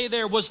to stay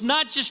there, was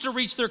not just to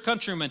reach their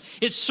countrymen.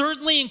 It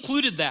certainly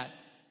included that.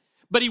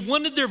 But he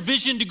wanted their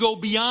vision to go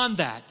beyond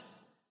that,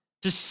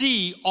 to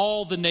see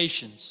all the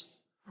nations.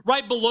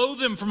 Right below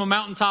them from a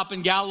mountaintop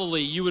in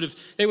Galilee,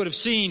 they would have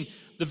seen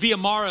the Via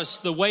Maris,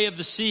 the Way of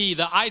the Sea,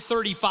 the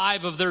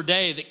I-35 of their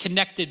day that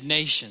connected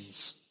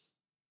nations.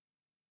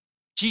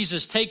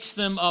 Jesus takes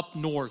them up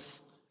north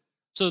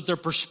so that their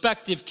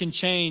perspective can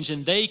change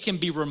and they can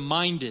be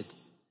reminded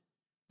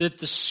that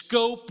the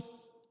scope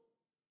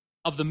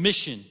of the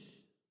mission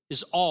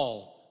is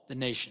all the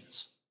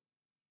nations.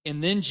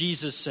 And then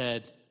Jesus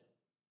said,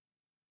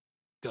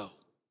 go.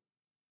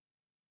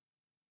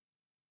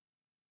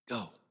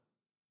 Go.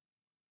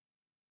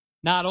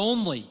 Not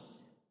only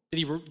did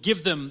he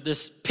give them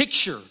this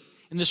picture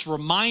and this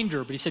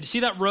reminder, but he said, you see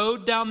that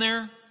road down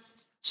there?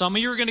 Some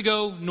of you are going to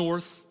go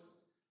north.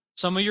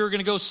 Some of you are going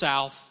to go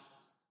south.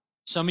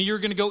 Some of you are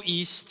going to go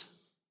east.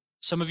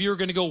 Some of you are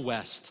going to go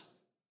west.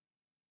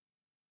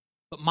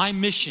 But my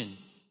mission,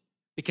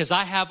 because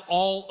I have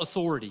all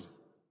authority,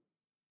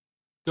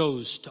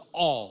 goes to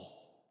all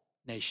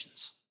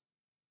nations.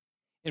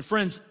 And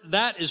friends,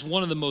 that is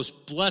one of the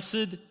most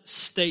blessed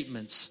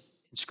statements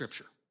in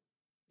Scripture,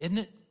 isn't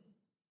it?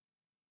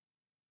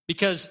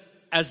 Because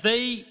as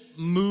they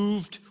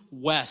moved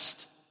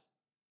west,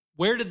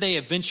 where did they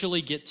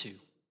eventually get to?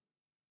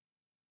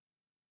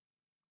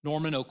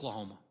 Norman,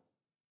 Oklahoma.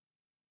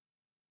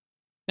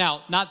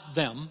 Now, not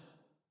them,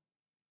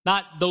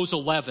 not those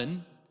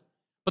 11,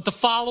 but the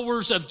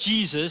followers of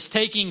Jesus,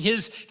 taking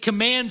his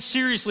command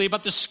seriously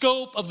about the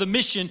scope of the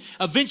mission,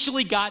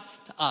 eventually got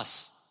to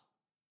us.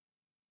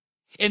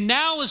 And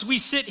now as we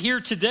sit here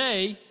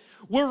today,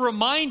 we're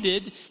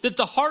reminded that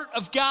the heart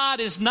of God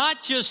is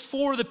not just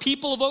for the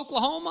people of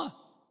Oklahoma,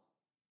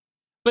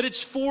 but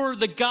it's for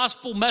the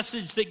gospel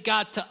message that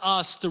got to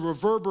us to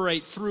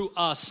reverberate through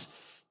us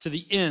to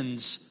the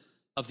ends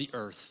of the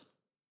earth.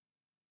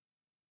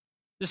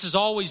 This has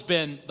always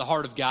been the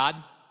heart of God.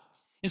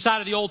 Inside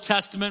of the Old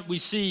Testament, we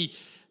see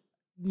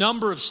a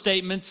number of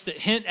statements that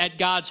hint at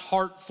God's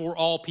heart for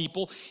all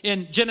people.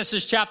 In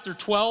Genesis chapter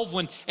 12,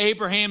 when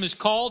Abraham is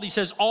called, he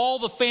says, all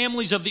the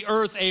families of the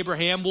earth,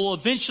 Abraham, will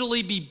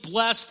eventually be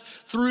blessed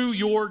through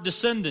your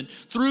descendant.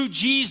 Through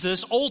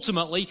Jesus,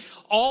 ultimately,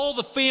 all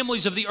the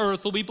families of the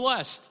earth will be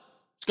blessed.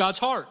 It's God's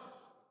heart.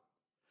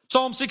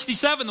 Psalm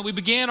 67 that we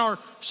began our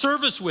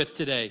service with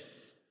today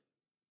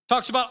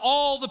talks about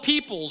all the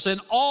peoples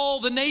and all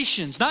the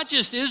nations, not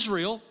just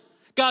Israel.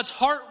 God's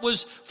heart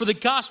was for the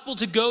gospel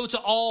to go to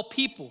all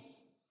people.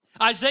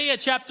 Isaiah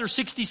chapter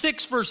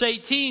 66 verse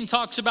 18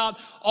 talks about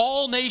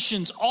all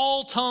nations,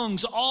 all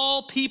tongues,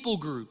 all people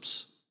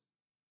groups.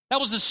 That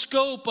was the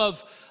scope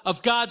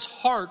of God's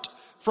heart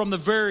from the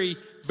very,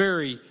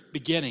 very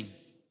beginning.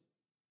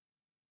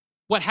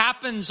 What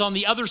happens on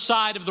the other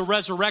side of the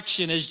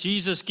resurrection as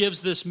Jesus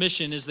gives this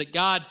mission is that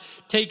God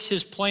takes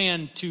his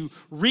plan to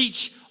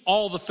reach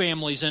all the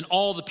families and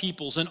all the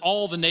peoples and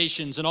all the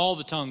nations and all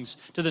the tongues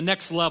to the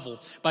next level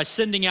by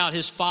sending out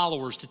his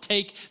followers to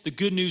take the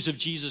good news of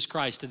Jesus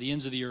Christ to the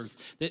ends of the earth,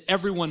 that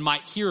everyone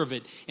might hear of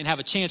it and have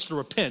a chance to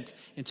repent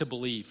and to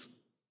believe.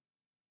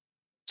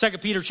 2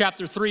 Peter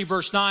chapter 3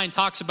 verse 9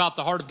 talks about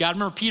the heart of God.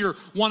 Remember Peter,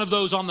 one of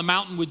those on the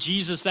mountain with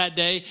Jesus that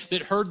day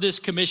that heard this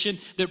commission,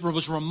 that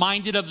was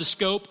reminded of the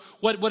scope.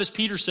 What does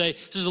Peter say? He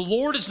says, the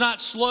Lord is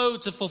not slow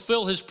to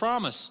fulfill his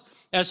promise,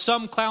 as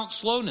some count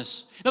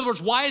slowness. In other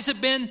words, why has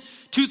it been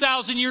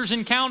 2,000 years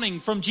and counting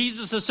from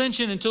Jesus'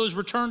 ascension until his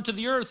return to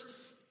the earth?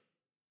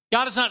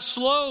 God is not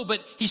slow,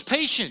 but he's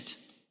patient.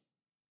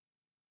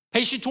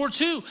 Patient towards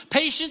who?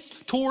 Patient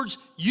towards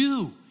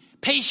you.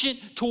 Patient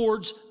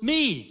towards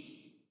me.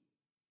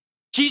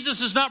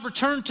 Jesus has not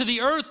returned to the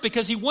earth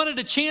because he wanted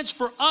a chance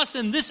for us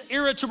in this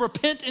era to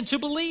repent and to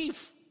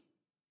believe.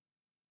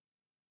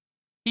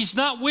 He's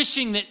not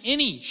wishing that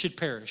any should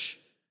perish,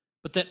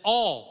 but that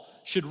all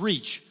should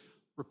reach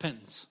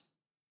repentance.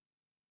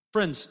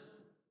 Friends,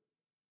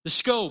 the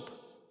scope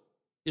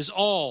is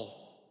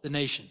all the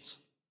nations.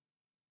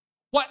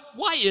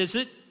 Why is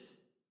it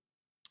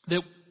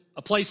that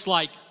a place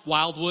like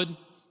Wildwood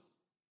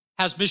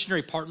has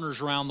missionary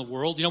partners around the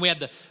world? You know, we had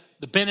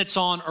the Bennett's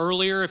on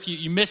earlier. If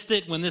you missed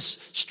it, when this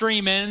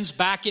stream ends,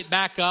 back it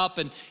back up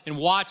and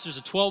watch. There's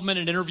a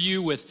 12-minute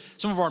interview with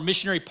some of our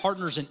missionary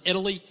partners in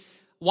Italy.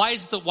 Why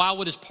is it that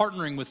Wildwood is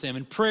partnering with them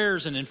in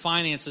prayers and in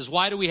finances?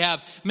 Why do we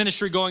have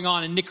ministry going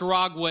on in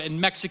Nicaragua and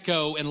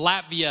Mexico and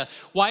Latvia?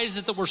 Why is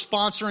it that we're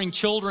sponsoring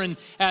children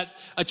at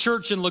a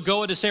church in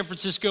Lagoa de San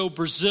Francisco,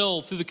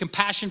 Brazil, through the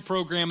Compassion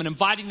Program and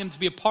inviting them to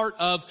be a part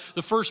of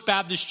the First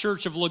Baptist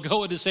Church of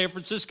Lagoa de San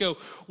Francisco?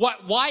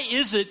 Why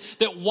is it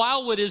that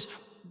Wildwood is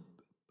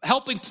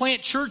helping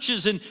plant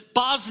churches in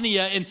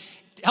Bosnia and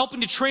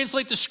helping to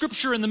translate the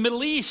scripture in the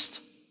Middle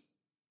East?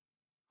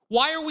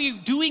 Why are we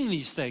doing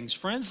these things,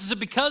 friends? Is it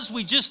because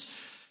we just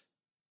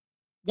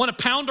want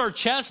to pound our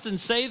chest and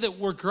say that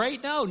we're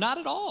great? No, not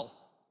at all.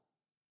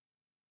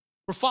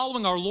 We're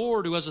following our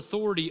Lord who has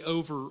authority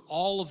over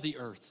all of the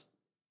earth.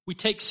 We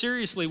take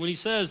seriously when he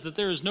says that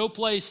there is no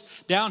place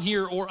down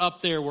here or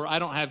up there where I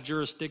don't have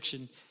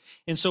jurisdiction.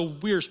 And so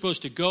we are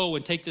supposed to go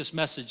and take this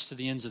message to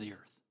the ends of the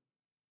earth.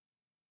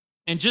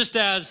 And just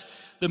as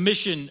the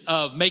mission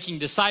of making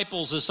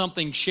disciples is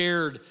something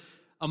shared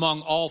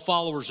among all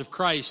followers of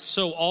Christ,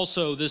 so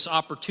also this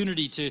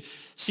opportunity to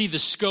see the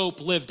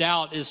scope lived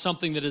out is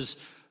something that is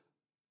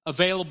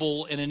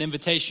available and an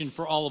invitation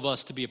for all of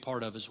us to be a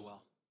part of as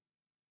well.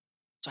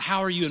 So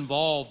how are you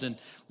involved in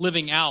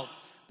living out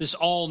this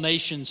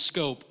all-nation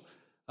scope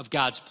of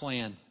God's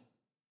plan?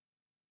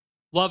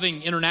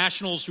 Loving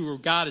internationals who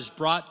God has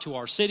brought to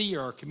our city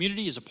or our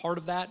community is a part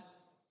of that.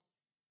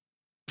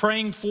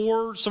 Praying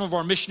for some of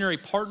our missionary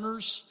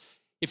partners.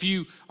 If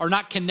you are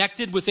not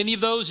connected with any of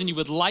those and you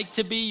would like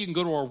to be, you can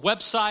go to our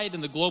website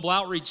in the global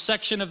outreach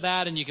section of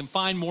that and you can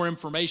find more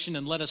information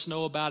and let us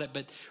know about it.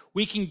 But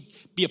we can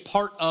be a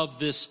part of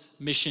this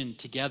mission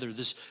together,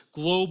 this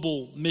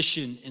global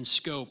mission and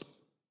scope.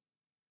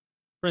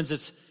 Friends,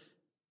 it's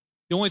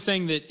the only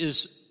thing that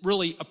is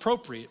really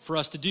appropriate for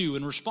us to do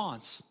in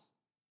response.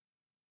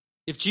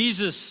 If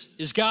Jesus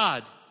is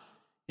God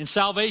and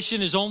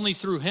salvation is only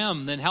through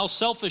him, then how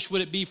selfish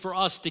would it be for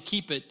us to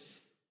keep it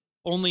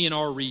only in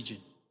our region?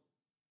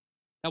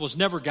 That was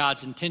never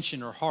God's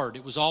intention or heart.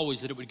 It was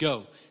always that it would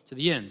go to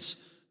the ends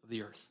of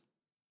the earth.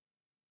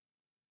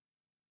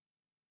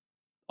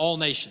 All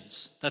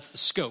nations. That's the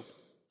scope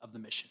of the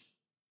mission.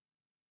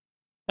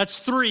 That's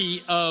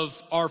 3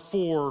 of our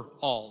 4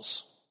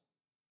 alls.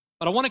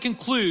 But I want to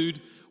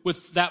conclude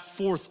with that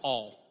 4th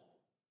all.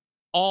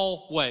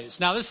 Always.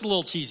 Now, this is a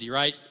little cheesy,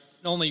 right?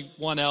 Only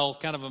 1 L,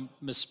 kind of a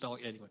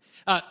misspelling. Anyway,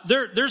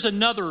 there's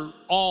another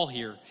all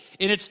here,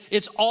 and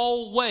it's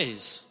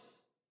always.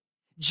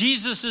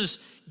 Jesus is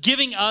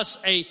giving us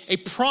a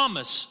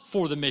promise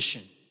for the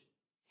mission,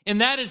 and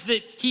that is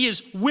that he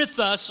is with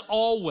us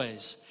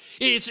always.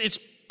 It's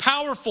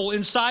powerful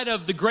inside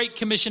of the Great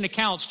Commission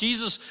accounts.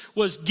 Jesus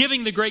was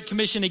giving the Great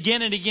Commission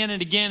again and again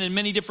and again in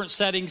many different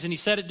settings, and he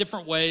said it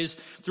different ways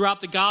throughout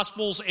the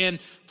Gospels and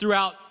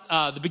throughout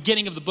the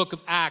beginning of the book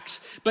of Acts.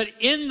 But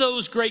in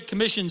those Great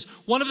Commissions,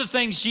 one of the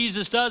things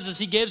Jesus does is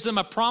he gives them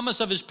a promise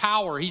of his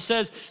power. He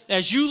says,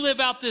 as you live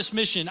out this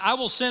mission, I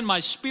will send my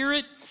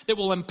Spirit that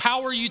will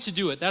empower you to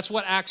do it. That's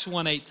what Acts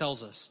 1:8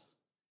 tells us.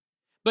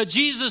 But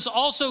Jesus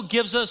also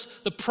gives us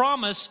the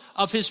promise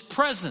of his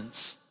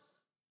presence.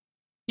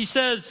 He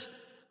says,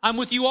 I'm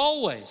with you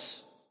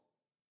always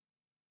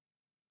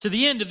to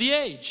the end of the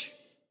age.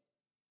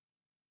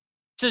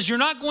 He says, you're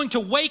not going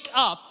to wake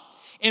up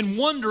and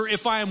wonder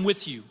if I am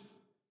with you.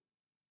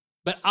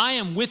 But I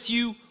am with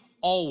you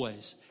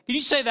always. Can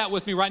you say that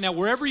with me right now,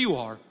 wherever you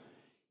are?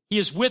 He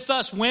is with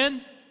us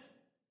when?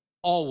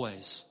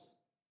 Always.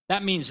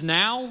 That means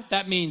now.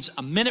 That means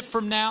a minute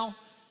from now.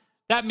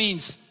 That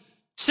means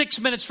 6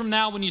 minutes from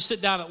now when you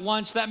sit down at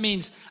lunch. That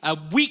means a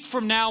week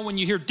from now when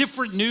you hear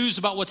different news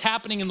about what's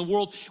happening in the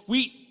world.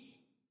 He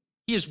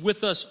is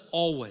with us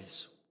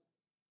always.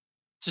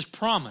 It's his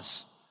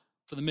promise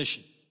for the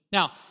mission.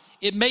 Now,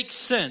 it makes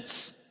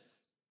sense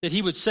that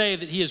he would say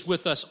that he is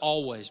with us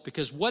always,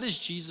 because what is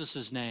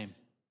Jesus' name?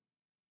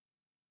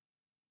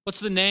 What's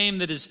the name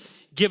that is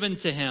given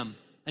to him?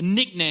 A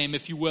nickname,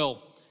 if you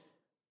will.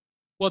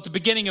 Well, at the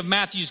beginning of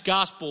Matthew's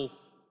gospel,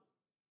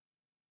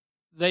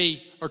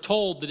 they are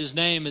told that his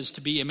name is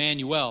to be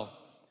Emmanuel.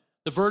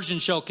 The virgin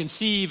shall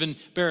conceive and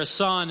bear a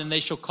son, and they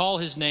shall call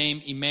his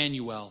name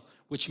Emmanuel,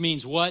 which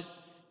means what?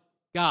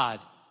 God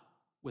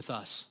with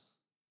us.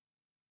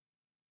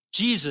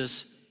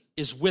 Jesus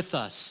is with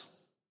us.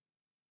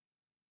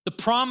 The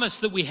promise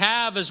that we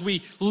have as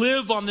we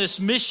live on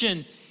this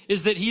mission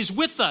is that he's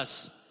with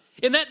us.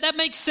 And that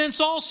makes sense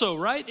also,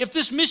 right? If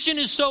this mission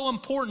is so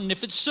important,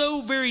 if it's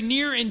so very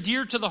near and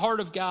dear to the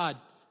heart of God,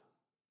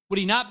 would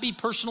he not be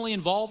personally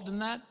involved in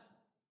that?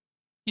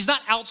 He's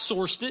not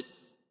outsourced it.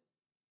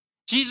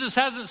 Jesus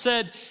hasn't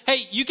said, hey,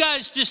 you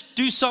guys just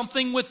do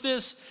something with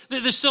this.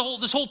 This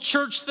whole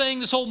church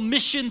thing, this whole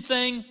mission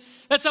thing,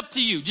 that's up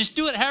to you. Just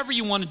do it however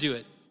you want to do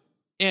it.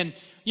 And,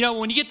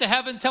 when you get to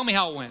heaven, tell me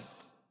how it went.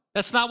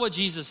 That's not what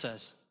Jesus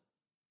says.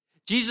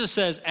 Jesus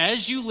says,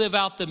 as you live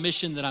out the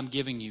mission that I'm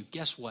giving you,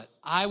 guess what?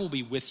 I will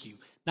be with you.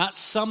 Not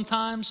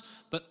sometimes,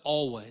 but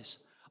always.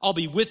 I'll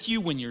be with you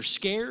when you're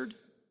scared.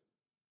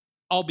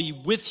 I'll be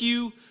with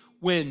you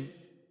when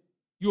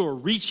You are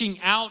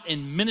reaching out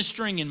and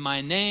ministering in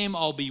my name.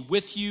 I'll be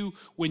with you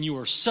when you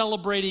are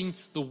celebrating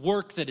the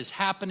work that is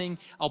happening.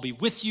 I'll be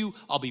with you.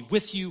 I'll be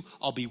with you.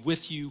 I'll be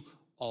with you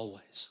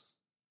always.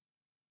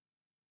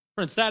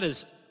 Friends, that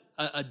is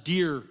a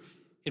dear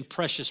and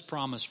precious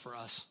promise for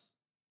us.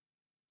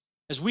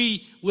 As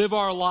we live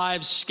our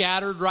lives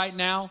scattered right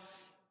now,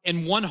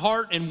 in one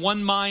heart and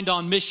one mind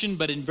on mission,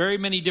 but in very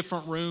many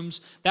different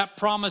rooms, that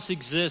promise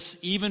exists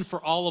even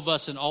for all of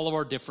us in all of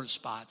our different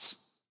spots.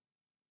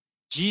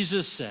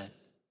 Jesus said,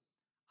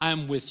 I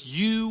am with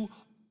you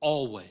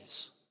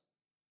always,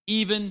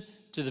 even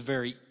to the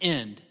very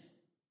end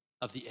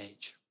of the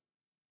age.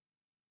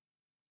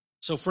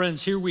 So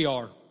friends, here we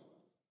are.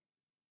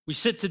 We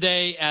sit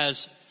today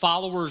as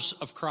followers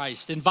of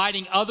Christ,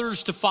 inviting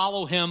others to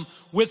follow him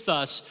with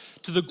us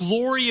to the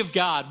glory of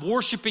God,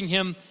 worshiping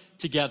him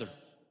together.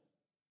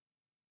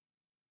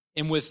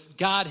 And with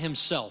God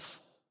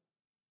himself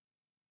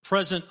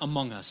present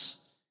among us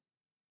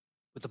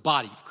with the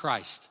body of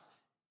Christ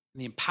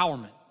and the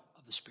empowerment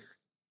of the Spirit.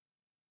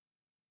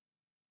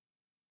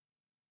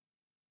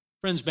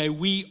 Friends, may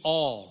we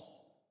all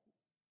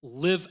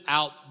live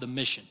out the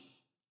mission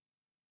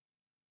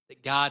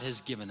that God has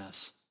given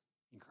us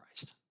in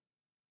Christ.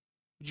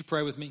 Would you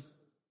pray with me?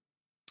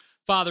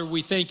 Father,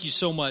 we thank you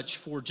so much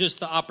for just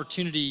the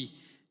opportunity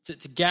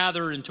to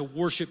gather and to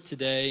worship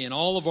today in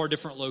all of our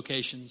different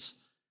locations.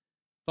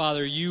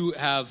 Father, you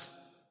have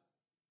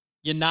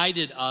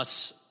united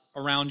us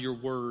around your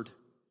word.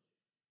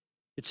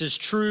 It's as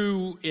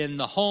true in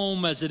the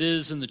home as it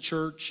is in the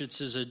church. It's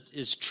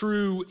as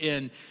true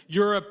in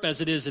Europe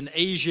as it is in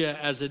Asia,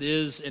 as it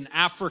is in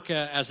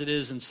Africa, as it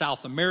is in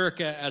South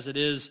America, as it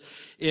is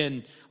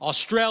in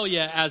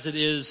Australia, as it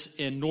is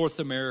in North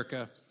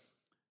America.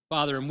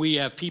 Father, and we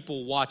have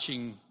people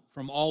watching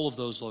from all of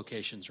those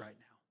locations right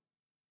now.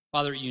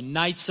 Father, it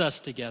unites us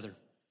together.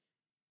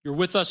 You're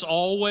with us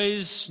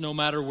always, no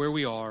matter where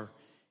we are,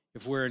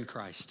 if we're in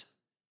Christ.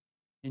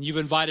 And you've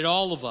invited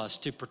all of us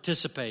to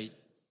participate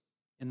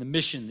in the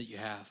mission that you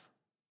have.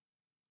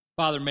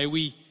 Father, may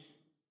we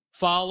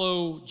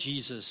follow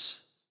Jesus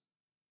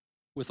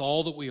with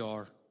all that we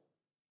are.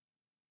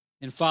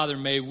 And Father,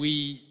 may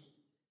we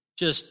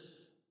just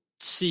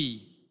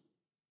see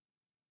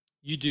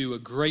you do a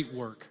great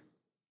work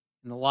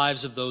in the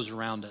lives of those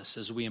around us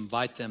as we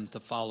invite them to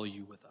follow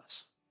you with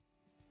us.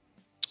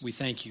 We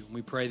thank you.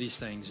 We pray these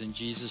things in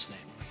Jesus' name.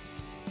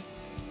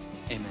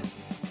 Amen.